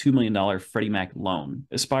 $59.2 million Freddie Mac loan.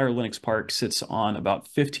 Aspire Lenox Park sits on about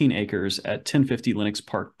 15 acres at 1050 Lenox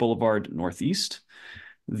Park Boulevard Northeast.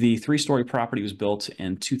 The 3-story property was built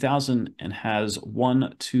in 2000 and has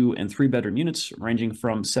 1, 2, and 3 bedroom units ranging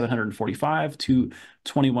from 745 to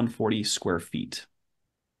 2140 square feet.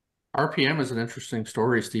 RPM is an interesting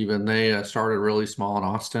story, Stephen. They started really small in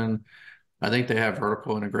Austin. I think they have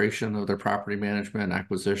vertical integration of their property management and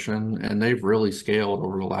acquisition, and they've really scaled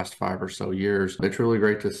over the last 5 or so years. It's really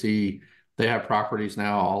great to see. They have properties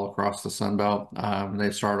now all across the Sun Belt. They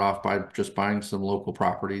started off by just buying some local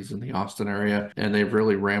properties in the Austin area, and they've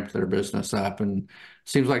really ramped their business up, and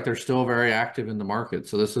seems like they're still very active in the market.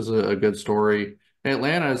 So this is a good story.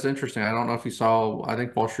 Atlanta is interesting. I don't know if you saw, I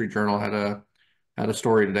think Wall Street Journal had a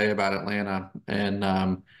story today about Atlanta,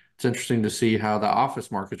 and it's interesting to see how the office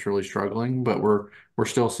market's really struggling, but we're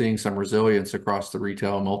still seeing some resilience across the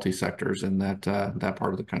retail and multi-sectors in that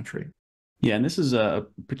part of the country. Yeah, and this is a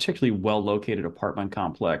particularly well-located apartment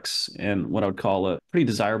complex in what I would call a pretty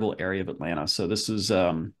desirable area of Atlanta. So this is,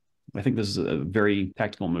 I think this is a very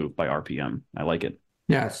tactical move by RPM. I like it.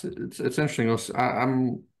 Yeah, it's interesting.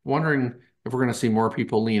 I'm wondering if we're going to see more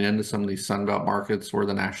people lean into some of these Sunbelt markets where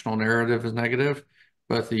the national narrative is negative,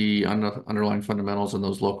 but the underlying fundamentals in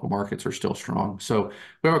those local markets are still strong. So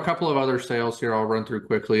we have a couple of other sales here I'll run through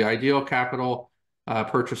quickly. Ideal Capital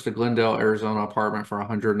purchased a Glendale, Arizona apartment for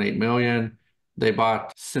 $108 million. They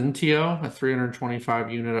bought Cintio, a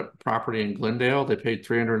 325-unit property in Glendale. They paid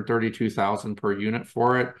 $332,000 per unit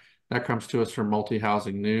for it. That comes to us from Multi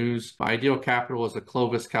Housing News. Ideal Capital is a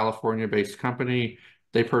Clovis, California-based company.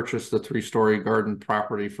 They purchased the 3-story garden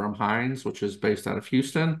property from Hines, which is based out of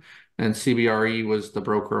Houston, and CBRE was the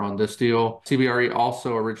broker on this deal. CBRE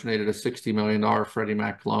also originated a $60 million Freddie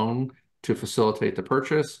Mac loan to facilitate the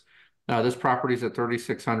purchase. This property is at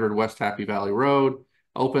 3600 West Happy Valley Road,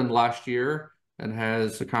 opened last year, and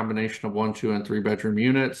has a combination of 1, 2, and 3-bedroom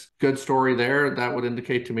units. Good story there. That would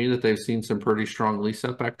indicate to me that they've seen some pretty strong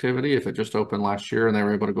lease-up activity if it just opened last year and they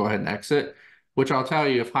were able to go ahead and exit. Which I'll tell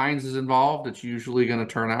you, if Hines is involved, it's usually going to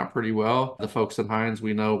turn out pretty well. The folks at Hines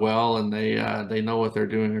we know well, and they know what they're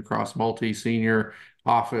doing across multi-senior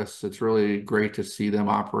office. It's really great to see them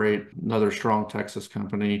operate. Another strong Texas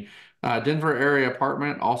company. Denver area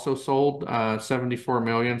apartment also sold $74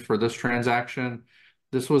 million for this transaction.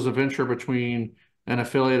 This was a venture between an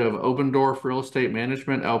affiliate of Obendorf Real Estate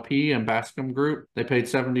Management LP and Bascom Group. They paid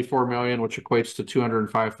 $74 million, which equates to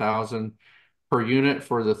 $205,000 per unit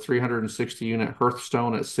for the 360 unit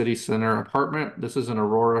Hearthstone at City Center apartment. This is in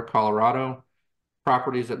Aurora, Colorado.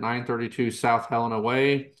 Properties at 932 South Helena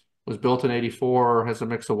Way. Was built in 84, has a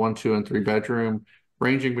mix of 1, 2, and 3-bedroom,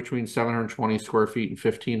 ranging between 720 square feet and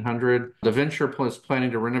 1,500. The venture is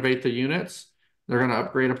planning to renovate the units. They're going to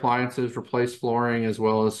upgrade appliances, replace flooring, as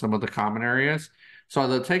well as some of the common areas. So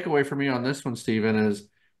the takeaway for me on this one, Stephen, is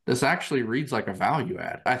this actually reads like a value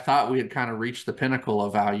add. I thought we had kind of reached the pinnacle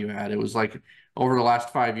of value add. It was like over the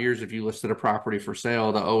last 5 years, if you listed a property for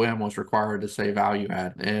sale, the OM was required to say value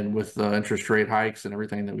add. And with the interest rate hikes and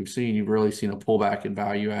everything that we've seen, you've really seen a pullback in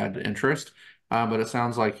value add interest. But it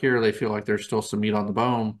sounds like here they feel like there's still some meat on the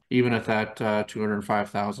bone, even at that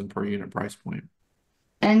 $205,000 per unit price point.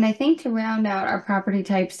 And I think to round out our property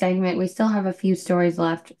type segment, we still have a few stories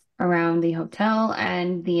left around the hotel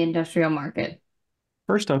and the industrial market.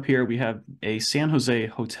 First up here, we have a San Jose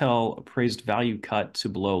hotel appraised value cut to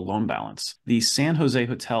below loan balance. The San Jose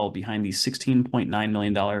hotel behind the $16.9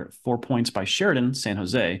 million 4 Points by Sheraton San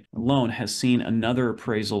Jose loan has seen another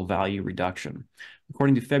appraisal value reduction.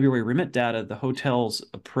 According to February remit data, the hotel's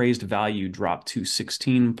appraised value dropped to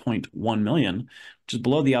 $16.1 million, which is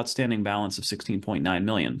below the outstanding balance of $16.9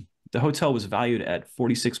 million. The hotel was valued at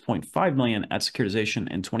 $46.5 million at securitization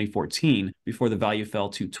in 2014 before the value fell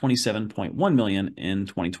to $27.1 million in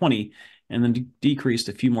 2020 and then decreased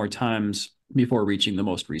a few more times before reaching the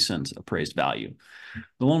most recent appraised value.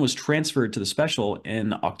 The loan was transferred to the special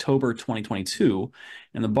in October 2022,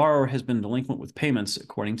 and the borrower has been delinquent with payments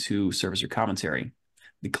according to servicer commentary.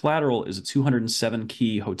 The collateral is a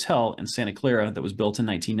 207-key hotel in Santa Clara that was built in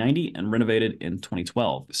 1990 and renovated in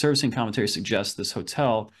 2012. Servicing commentary suggests this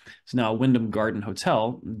hotel is now a Wyndham Garden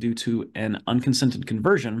Hotel due to an unconsented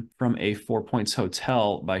conversion from a 4 Points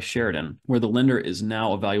hotel by Sheraton, where the lender is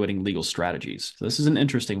now evaluating legal strategies. So this is an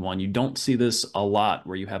interesting one. You don't see this a lot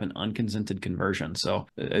where you have an unconsented conversion. So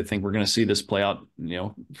I think we're going to see this play out,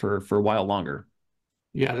 for a while longer.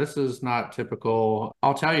 Yeah, this is not typical.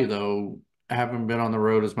 I'll tell you though, I haven't been on the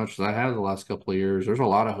road as much as I have the last couple of years. There's a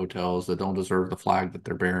lot of hotels that don't deserve the flag that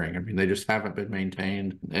they're bearing. I mean, they just haven't been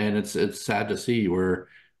maintained. And it's sad to see where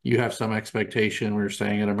you have some expectation when you're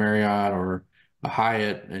staying at a Marriott or a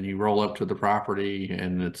Hyatt and you roll up to the property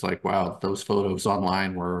and it's like, wow, those photos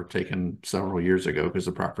online were taken several years ago because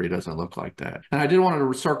the property doesn't look like that. And I did want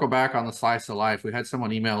to circle back on the slice of life. We had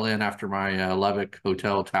someone email in after my Levick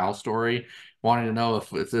hotel towel story, wanting to know if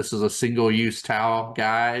this is a single-use towel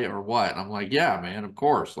guy or what. I'm like, yeah, man, of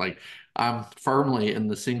course. Like, I'm firmly in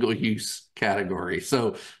the single-use category.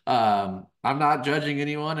 So I'm not judging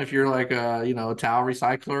anyone. If you're like a towel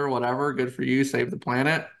recycler or whatever, good for you, save the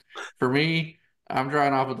planet. For me, I'm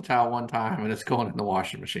drying off with the towel one time and it's going in the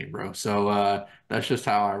washing machine, bro. So that's just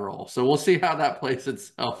how I roll. So we'll see how that plays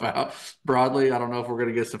itself out broadly. I don't know if we're going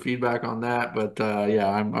to get some feedback on that, but yeah,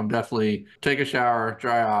 I'm definitely take a shower,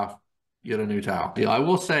 dry off, get a new towel. Yeah, I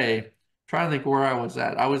will say, trying to think where I was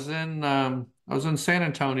at. I was in San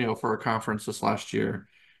Antonio for a conference this last year,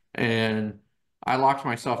 and I locked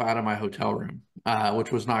myself out of my hotel room,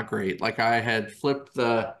 which was not great. Like I had flipped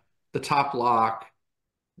the top lock,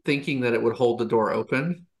 thinking that it would hold the door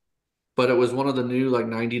open, but it was one of the new like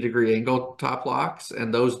 90-degree angle top locks,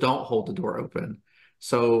 and those don't hold the door open.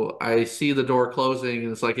 So I see the door closing,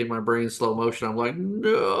 and it's like in my brain slow motion. I'm like,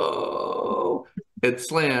 no, it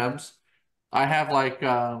slams. I have like,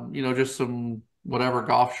 just some whatever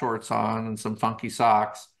golf shorts on and some funky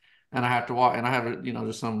socks, and I have to walk, and I have,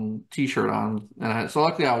 just some t-shirt on. And so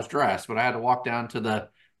luckily I was dressed, but I had to walk down to the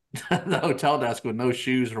hotel desk with no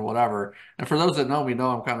shoes or whatever. And for those that know me, know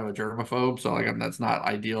I'm kind of a germaphobe. So like, that's not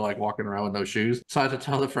ideal, like walking around with no shoes. So I had to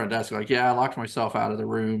tell the front desk, like, yeah, I locked myself out of the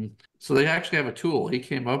room. So they actually have a tool. He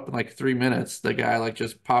came up in like 3 minutes. The guy like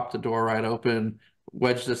just popped the door right open,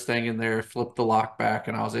 wedged this thing in there, flipped the lock back,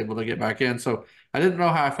 and I was able to get back in. So I didn't know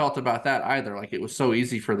how I felt about that either. Like it was so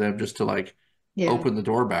easy for them just to like open the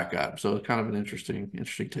door back up. So it's kind of an interesting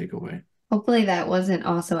takeaway. Hopefully that wasn't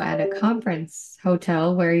also at a conference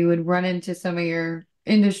hotel where you would run into some of your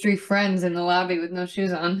industry friends in the lobby with no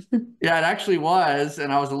shoes on. Yeah, it actually was,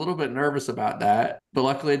 and I was a little bit nervous about that, but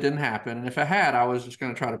luckily it didn't happen. And if it had, I was just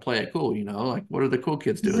going to try to play it cool, like what are the cool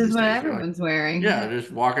kids doing This is these what days? everyone's wearing. Yeah,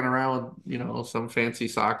 just walking around with, some fancy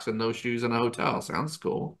socks and no shoes in a hotel. Sounds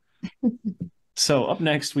cool. So up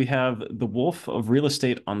next, we have the Wolf of Real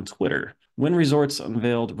Estate on Twitter. Wynn Resorts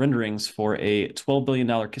unveiled renderings for a $12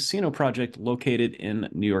 billion casino project located in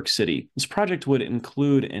New York City. This project would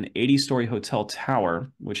include an 80-story hotel tower,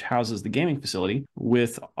 which houses the gaming facility,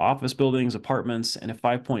 with office buildings, apartments, and a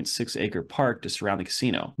 5.6-acre park to surround the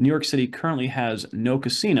casino. New York City currently has no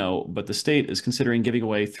casino, but the state is considering giving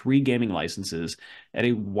away 3 gaming licenses at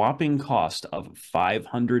a whopping cost of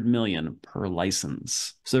 $500 million per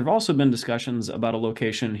license. So there have also been discussions about a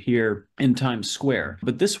location here in Times Square,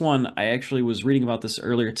 but this one, I actually was reading about this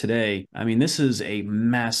earlier today. I mean, this is a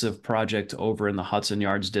massive project over in the Hudson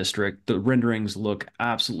Yards district. The renderings look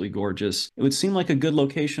absolutely gorgeous. It would seem like a good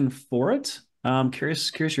location for it.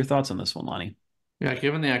 Curious your thoughts on this one, Lonnie. Yeah,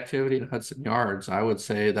 given the activity in Hudson Yards, I would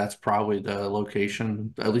say that's probably the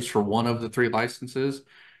location, at least for one of the 3 licenses.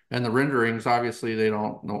 And the renderings, obviously, they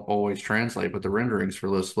don't always translate, but the renderings for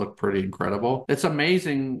this look pretty incredible. It's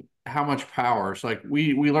amazing how much power. So like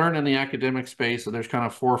we learned in the academic space that there's kind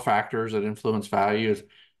of 4 factors that influence value: is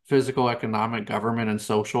physical, economic, government, and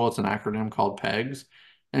social. It's an acronym called PEGS.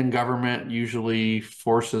 And government usually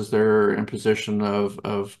forces their imposition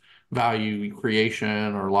of value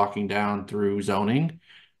creation or locking down through zoning.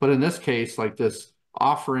 But in this case, like this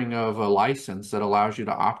offering of a license that allows you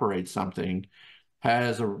to operate something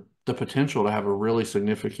has the potential to have a really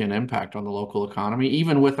significant impact on the local economy,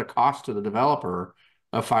 even with a cost to the developer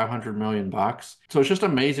of $500 million. So it's just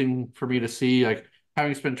amazing for me to see, like,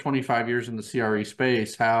 having spent 25 years in the CRE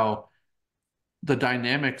space, how the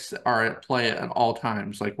dynamics are at play at all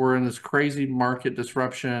times. Like we're in this crazy market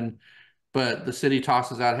disruption, but the city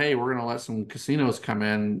tosses out, hey, we're going to let some casinos come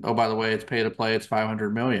in. Oh, by the way, it's pay to play. It's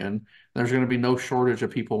 500 million. There's going to be no shortage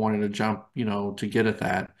of people wanting to jump, to get at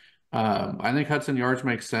that. I think Hudson Yards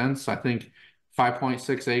makes sense. I think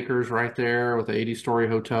 5.6 acres right there with an 80-story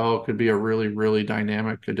hotel could be a really, really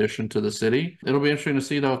dynamic addition to the city. It'll be interesting to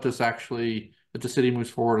see, though, if the city moves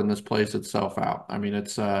forward and this plays itself out. I mean,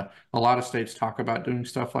 it's a lot of states talk about doing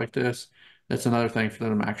stuff like this. It's another thing for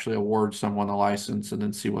them to actually award someone a license and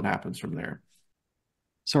then see what happens from there.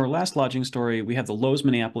 So our last lodging story, we have the Lowe's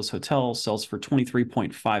Minneapolis Hotel sells for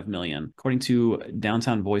 $23.5 million, according to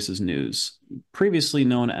Downtown Voices News. Previously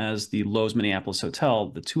known as the Lowe's Minneapolis Hotel,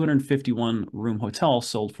 the 251-room hotel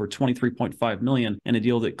sold for $23.5 million in a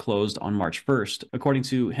deal that closed on March 1st, according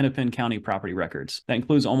to Hennepin County property records. That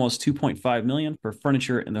includes almost $2.5 million for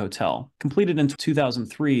furniture in the hotel. Completed in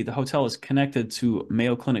 2003, the hotel is connected to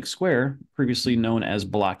Mayo Clinic Square, previously known as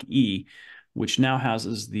Block E, which now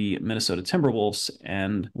houses the Minnesota Timberwolves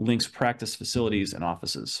and links practice facilities and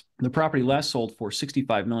offices. The property last sold for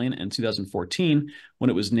 $65 million in 2014 when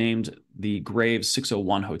it was named the Graves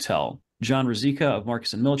 601 Hotel. John Ruzicka of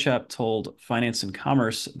Marcus & Millichap told Finance and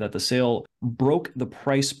Commerce that the sale broke the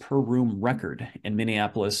price per room record in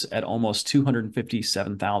Minneapolis at almost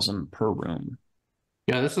 $257,000 per room.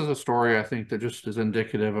 Yeah, this is a story I think that just is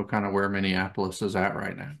indicative of kind of where Minneapolis is at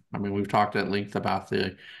right now. I mean, we've talked at length about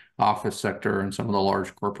the office sector and some of the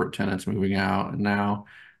large corporate tenants moving out, and now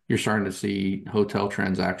you're starting to see hotel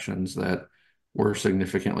transactions that were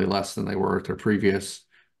significantly less than they were at their previous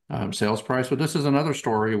sales price. But this is another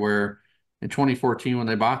story where in 2014, when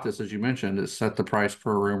they bought this, as you mentioned, it set the price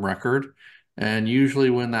per room record. And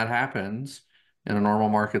usually when that happens in a normal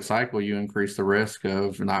market cycle, you increase the risk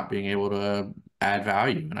of not being able to add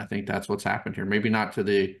value. And I think that's what's happened here. Maybe not to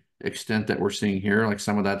the extent that we're seeing here. Like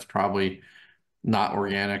some of that's probably not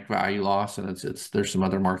organic value loss, and there's some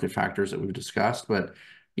other market factors that we've discussed. But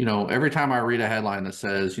every time I read a headline that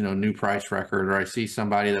says new price record, or I see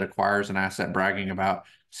somebody that acquires an asset bragging about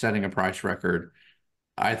setting a price record,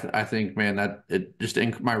 I think, man, that it just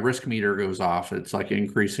my risk meter goes off. It's like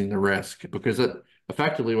increasing the risk, because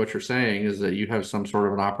effectively what you're saying is that you have some sort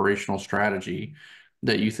of an operational strategy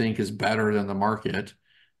that you think is better than the market,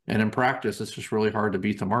 and in practice it's just really hard to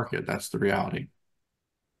beat the market. That's the reality.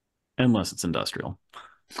 Unless it's industrial.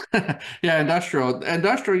 Yeah,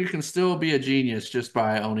 industrial, you can still be a genius just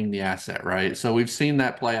by owning the asset, right? So we've seen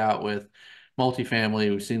that play out with multifamily.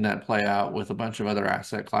 We've seen that play out with a bunch of other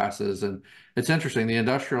asset classes. And it's interesting, the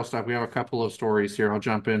industrial stuff, we have a couple of stories here. I'll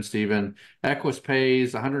jump in, Stephen. Equus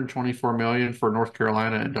pays $124 million for North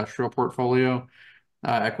Carolina industrial portfolio.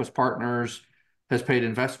 Equus Partners has paid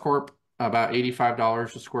InvestCorp about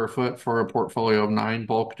 $85 a square foot for a portfolio of 9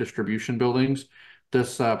 bulk distribution buildings.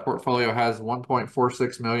 This portfolio has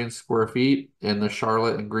 1.46 million square feet in the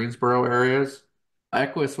Charlotte and Greensboro areas.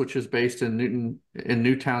 Equus, which is based in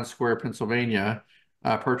Newtown Square, Pennsylvania,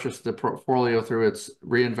 purchased the portfolio through its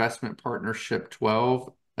Reinvestment Partnership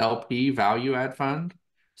 12 LP Value Add Fund.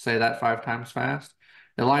 Say that 5 times fast.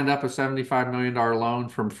 It lined up a $75 million loan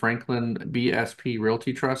from Franklin BSP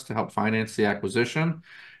Realty Trust to help finance the acquisition.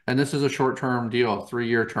 And this is a short-term deal,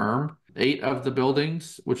 3-year term. 8 of the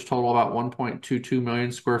buildings, which total about 1.22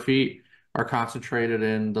 million square feet, are concentrated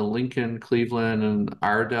in the Lincoln, Cleveland, and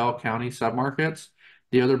Iredell County submarkets.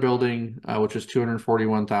 The other building, which is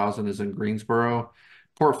 241,000, is in Greensboro.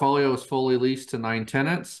 Portfolio is fully leased to 9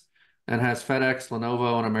 tenants and has FedEx,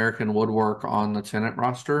 Lenovo, and American Woodwork on the tenant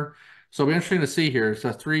roster. So it'll be interesting to see here. It's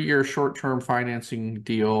a 3-year short-term financing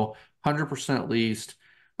deal, 100% leased.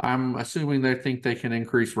 I'm assuming they think they can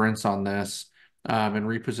increase rents on this and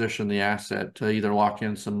reposition the asset to either lock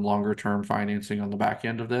in some longer-term financing on the back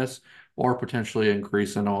end of this or potentially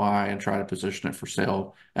increase NOI and try to position it for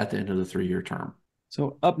sale at the end of the 3-year term.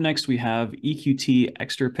 So up next, we have EQT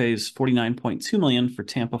Exeter pays $49.2 million for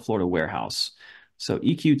Tampa, Florida warehouse. So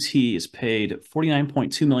EQT is paid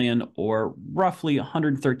 $49.2 million, or roughly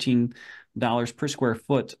 $113 per square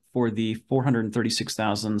foot for the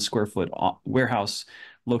 436,000 square foot warehouse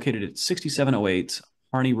located at 6708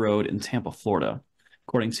 Harney Road in Tampa, Florida,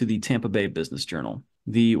 according to the Tampa Bay Business Journal.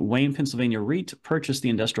 The Wayne, Pennsylvania REIT purchased the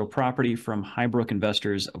industrial property from Highbrook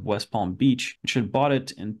Investors of West Palm Beach, which had bought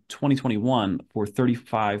it in 2021 for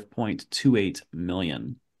 $35.28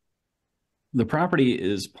 million. The property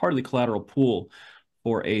is part of the collateral pool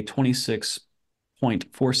for a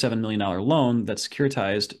 $26.47 million loan that's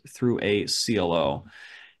securitized through a CLO.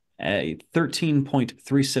 A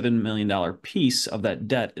 $13.37 million piece of that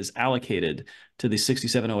debt is allocated to the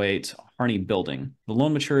 6708 Harney building. The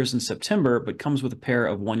loan matures in September, but comes with a pair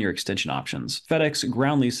of 1-year extension options. FedEx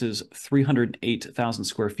ground leases 308,000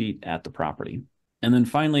 square feet at the property. And then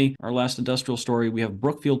finally, our last industrial story, we have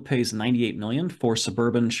Brookfield pays $98 million for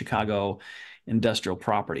suburban Chicago industrial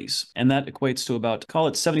properties. And that equates to about, call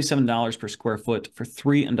it $77 per square foot for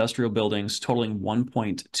 3 industrial buildings totaling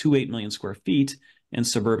 1.28 million square feet in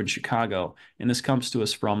suburban Chicago. And this comes to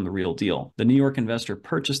us from The Real Deal. The New York investor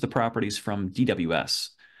purchased the properties from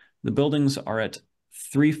DWS. The buildings are at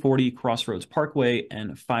 340 Crossroads Parkway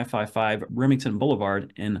and 555 Remington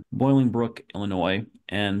Boulevard in Bolingbrook, Illinois,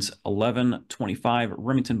 and 1125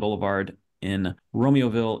 Remington Boulevard in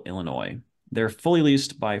Romeoville, Illinois. They're fully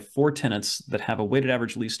leased by 4 tenants that have a weighted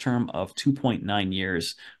average lease term of 2.9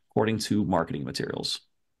 years, according to marketing materials.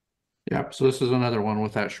 Yeah, so this is another one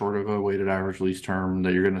with that short of a weighted average lease term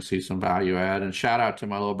that you're going to see some value add. And shout out to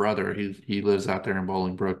my little brother. He lives out there in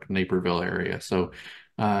Bolingbrook, Naperville area. So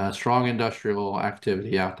strong industrial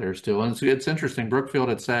activity out there still. And it's interesting. Brookfield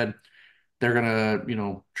had said they're going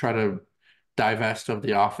to, try to divest of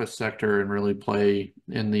the office sector and really play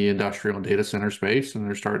in the industrial and data center space. And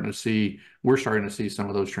we're starting to see some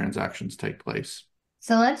of those transactions take place.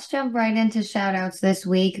 So let's jump right into shout outs this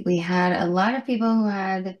week. We had a lot of people who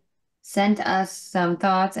had sent us some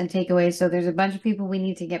thoughts and takeaways. So there's a bunch of people we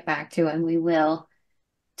need to get back to, and we will.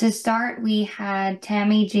 To start, we had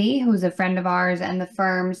Tammy G, who's a friend of ours and the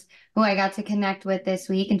firm's, who I got to connect with this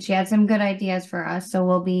week, and she had some good ideas for us. So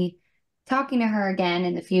we'll be talking to her again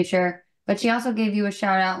in the future. But she also gave you a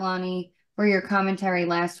shout out, Lonnie, for your commentary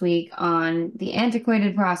last week on the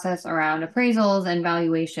antiquated process around appraisals and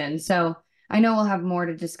valuations. So I know we'll have more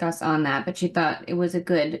to discuss on that, but she thought it was a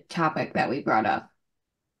good topic that we brought up.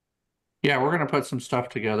 Yeah, we're going to put some stuff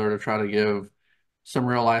together to try to give some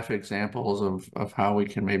real life examples of how we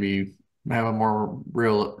can maybe have a more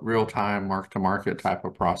real time mark to market type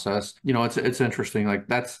of process. It's interesting. Like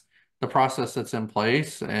that's the process that's in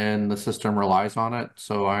place and the system relies on it.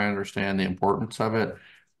 So I understand the importance of it,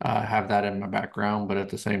 have that in my background. But at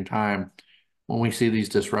the same time, when we see these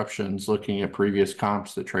disruptions, looking at previous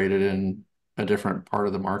comps that traded in a different part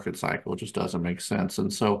of the market cycle just doesn't make sense.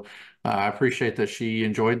 And so I appreciate that she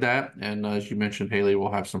enjoyed that. And as you mentioned, Haley,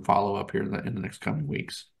 we'll have some follow up here in the next coming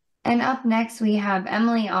weeks. And up next, we have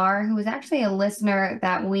Emily R., who was actually a listener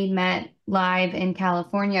that we met live in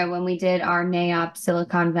California when we did our NAIOP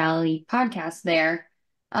Silicon Valley podcast there.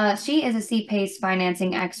 She is a C-PACE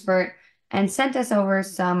financing expert and sent us over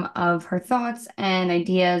some of her thoughts and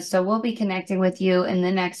ideas. So we'll be connecting with you in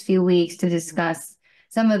the next few weeks to discuss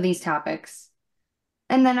some of these topics.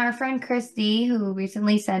 And then our friend Christy, who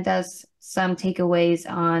recently sent us some takeaways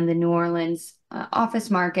on the New Orleans office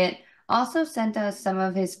market, also sent us some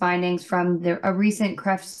of his findings from a recent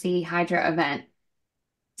CREFC Hydra event.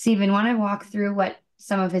 Stephen, want to walk through what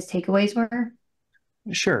some of his takeaways were?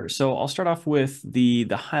 Sure. So I'll start off with the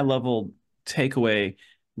high level takeaway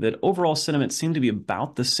that overall sentiment seemed to be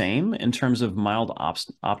about the same in terms of mild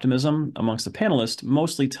optimism amongst the panelists,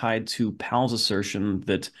 mostly tied to Powell's assertion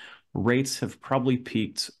that rates have probably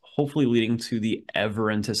peaked, hopefully leading to the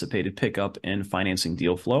ever-anticipated pickup in financing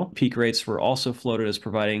deal flow. Peak rates were also floated as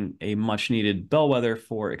providing a much-needed bellwether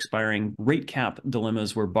for expiring rate cap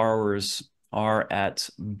dilemmas where borrowers are at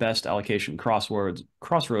best allocation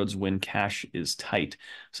crossroads when cash is tight.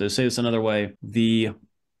 So to say this another way, the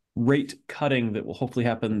rate cutting that will hopefully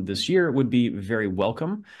happen this year would be very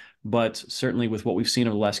welcome. But certainly with what we've seen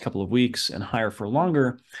over the last couple of weeks and higher for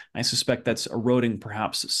longer, I suspect that's eroding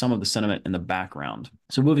perhaps some of the sentiment in the background.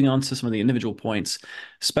 So moving on to some of the individual points,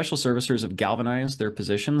 special servicers have galvanized their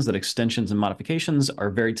positions that extensions and modifications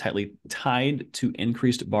are very tightly tied to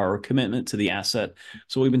increased borrower commitment to the asset.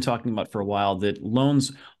 So we've been talking about for a while that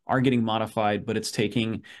loans are getting modified, but it's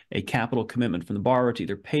taking a capital commitment from the borrower to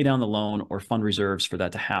either pay down the loan or fund reserves for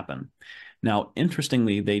that to happen. Now,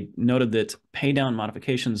 interestingly, they noted that pay down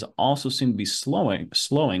modifications also seem to be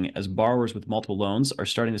slowing as borrowers with multiple loans are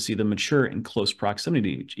starting to see them mature in close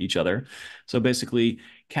proximity to each other. So basically,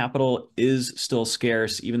 capital is still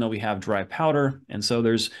scarce, even though we have dry powder. And so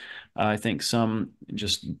there's, I think, some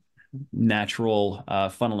just natural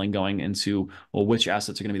funneling going into, well, which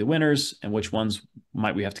assets are going to be the winners and which ones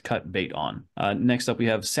might we have to cut bait on. Next up, we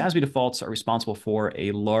have SASB defaults are responsible for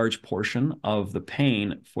a large portion of the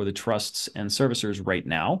pain for the trusts and servicers right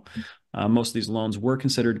now. Most of these loans were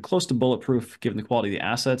considered close to bulletproof given the quality of the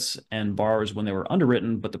assets and borrowers when they were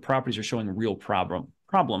underwritten, but the properties are showing real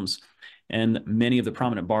problems. And many of the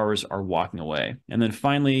prominent borrowers are walking away. And then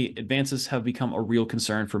finally, advances have become a real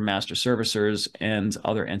concern for master servicers and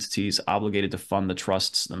other entities obligated to fund the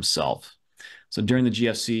trusts themselves. So during the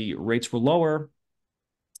GFC, rates were lower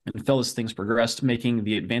and fell as things progressed, making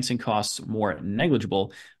the advancing costs more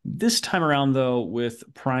negligible. This time around, though, with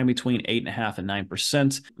prime between 8.5% and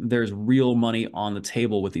 9%, there's real money on the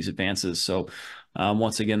table with these advances. So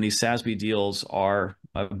once again, these SASB deals are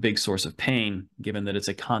a big source of pain, given that it's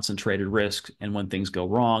a concentrated risk. And when things go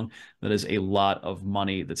wrong, that is a lot of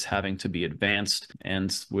money that's having to be advanced.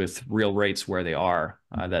 And with real rates where they are,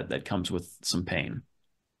 that comes with some pain.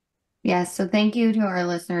 Yes, so thank you to our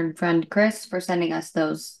listener and friend Chris for sending us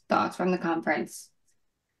those thoughts from the conference.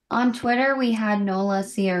 On Twitter, we had Nola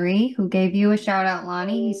CRE, who gave you a shout out,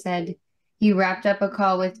 Lonnie. He said he wrapped up a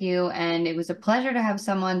call with you, and it was a pleasure to have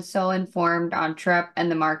someone so informed on Trepp and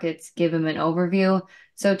the markets give him an overview.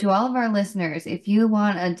 So to all of our listeners, if you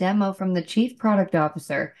want a demo from the Chief Product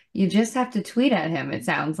Officer, you just have to tweet at him, it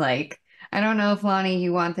sounds like. I don't know if, Lonnie,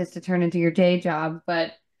 you want this to turn into your day job,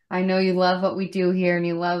 but I know you love what we do here and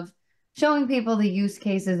you love showing people the use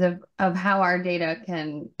cases of how our data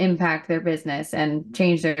can impact their business and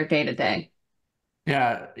change their day-to-day.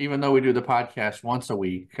 Yeah, even though we do the podcast once a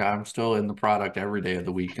week, I'm still in the product every day of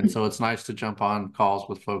the week. And so it's nice to jump on calls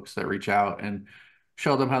with folks that reach out and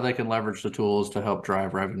show them how they can leverage the tools to help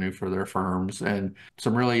drive revenue for their firms. And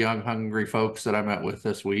some really young, hungry folks that I met with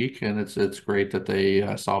this week. And it's great that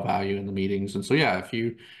they saw value in the meetings. And so, yeah, if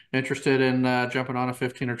you're interested in jumping on a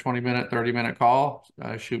 15 or 20-minute, 30-minute call,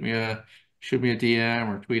 shoot me a DM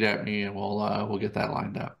or tweet at me and we'll get that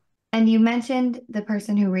lined up. And you mentioned the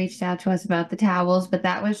person who reached out to us about the towels, but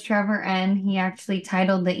that was Trevor N. He actually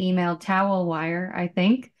titled the email Towel Wire, I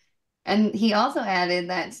think. And he also added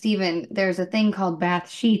that, Stephen, there's a thing called bath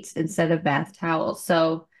sheets instead of bath towels.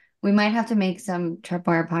 So we might have to make some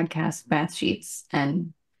TreppWire Podcast bath sheets,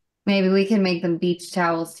 and maybe we can make them beach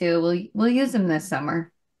towels too. We'll use them this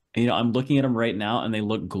summer. You know, I'm looking at them right now and they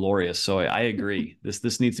look glorious. So I agree.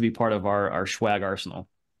 This needs to be part of our swag arsenal.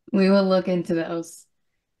 We will look into those.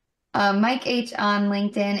 Mike H. on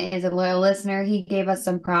LinkedIn is a loyal listener. He gave us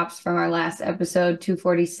some props from our last episode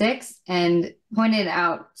 246 and pointed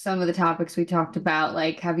out some of the topics we talked about,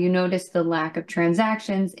 like, have you noticed the lack of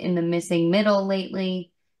transactions in the missing middle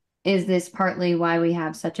lately? Is this partly why we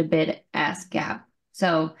have such a bid-ask gap?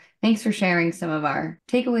 So thanks for sharing some of our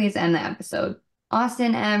takeaways and the episode.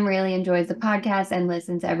 Austin M. really enjoys the podcast and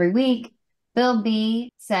listens every week. Bill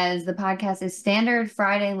B. says the podcast is standard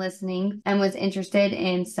Friday listening and was interested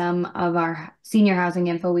in some of our senior housing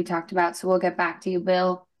info we talked about. So we'll get back to you,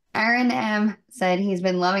 Bill. Aaron M. said he's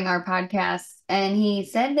been loving our podcast, and he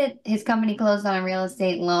said that his company closed on a real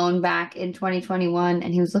estate loan back in 2021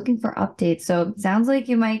 and he was looking for updates. So it sounds like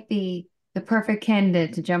you might be the perfect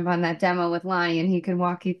candidate to jump on that demo with Lonnie, and he can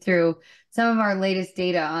walk you through some of our latest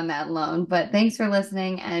data on that loan. But thanks for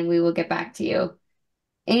listening, and we will get back to you.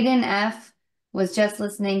 Aiden F. was just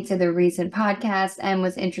listening to the recent podcast and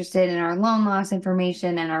was interested in our loan loss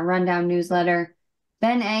information and our rundown newsletter.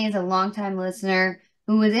 Ben A. is a longtime listener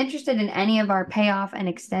who was interested in any of our payoff and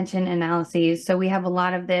extension analyses. So we have a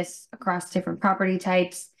lot of this across different property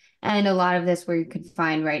types and a lot of this where you can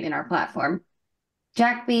find right in our platform.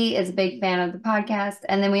 Jack B. is a big fan of the podcast.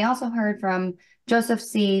 And then we also heard from Joseph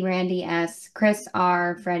C., Randy S., Chris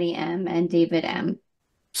R., Freddie M., and David M.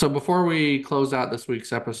 So before we close out this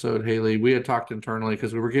week's episode, Haley, we had talked internally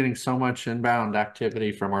because we were getting so much inbound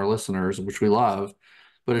activity from our listeners, which we love,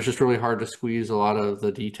 but it's just really hard to squeeze a lot of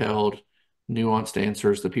the detailed, nuanced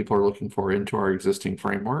answers that people are looking for into our existing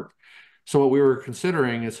framework. So what we were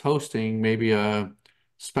considering is hosting maybe a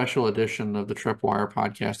special edition of the TreppWire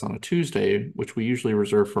podcast on a Tuesday, which we usually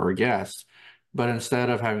reserve for our guests. But instead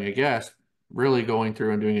of having a guest, really going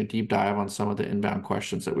through and doing a deep dive on some of the inbound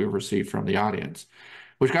questions that we've received from the audience,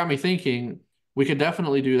 which got me thinking we could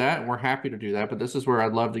definitely do that, and we're happy to do that. But this is where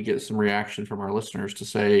I'd love to get some reaction from our listeners to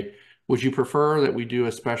say, would you prefer that we do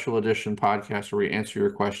a special edition podcast where we answer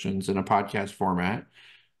your questions in a podcast format?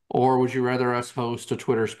 Or would you rather us host a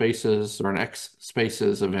Twitter Spaces or an X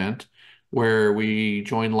Spaces event where we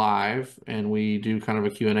join live and we do kind of a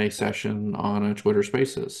Q&A session on a Twitter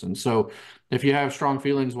Spaces? And so if you have strong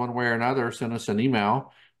feelings one way or another, send us an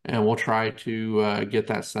email and we'll try to get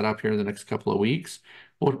that set up here in the next couple of weeks.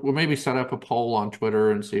 We'll maybe set up a poll on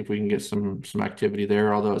Twitter and see if we can get some activity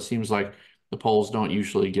there, although it seems like the polls don't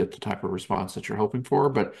usually get the type of response that you're hoping for.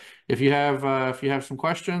 But if you have some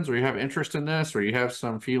questions, or you have interest in this, or you have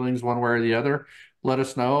some feelings one way or the other, let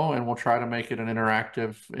us know, and we'll try to make it an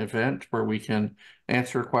interactive event where we can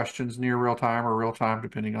answer questions near real time or real time,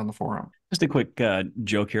 depending on the forum. Just a quick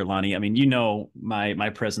joke here, Lonnie. I mean, my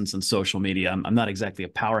presence in social media. I'm not exactly a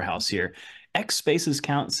powerhouse here. X Spaces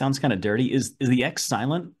count sounds kind of dirty. Is the X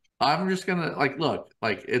silent? I'm just gonna look,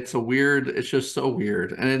 it's just so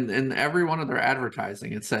weird. And in every one of their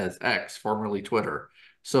advertising, it says X, formerly Twitter.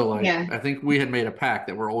 So yeah. I think we had made a pact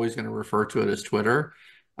that we're always going to refer to it as Twitter.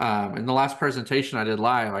 In the last presentation I did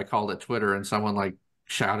live, I called it Twitter, and someone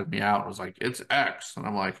shouted me out and was like, "It's X." And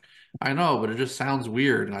I'm like, I know, but it just sounds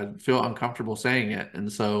weird. And I feel uncomfortable saying it.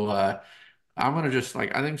 And so I'm going to just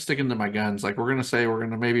I think sticking to my guns. We're going to say we're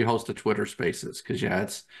going to maybe host a Twitter Spaces because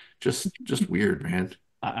it's just weird, man.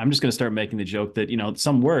 I'm just going to start making the joke that,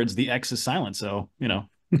 some words, the X is silent. So, There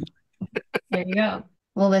you go.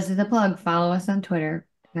 Well, this is the plug. Follow us on Twitter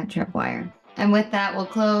at TreppWire. And with that, we'll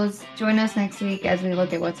close. Join us next week as we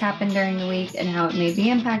look at what's happened during the week and how it may be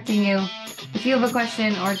impacting you. If you have a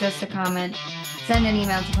question or just a comment, send an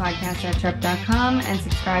email to podcast@trepp.com and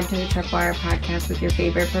subscribe to the TreppWire podcast with your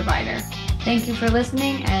favorite provider. Thank you for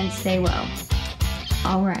listening and stay well.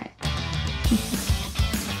 All right.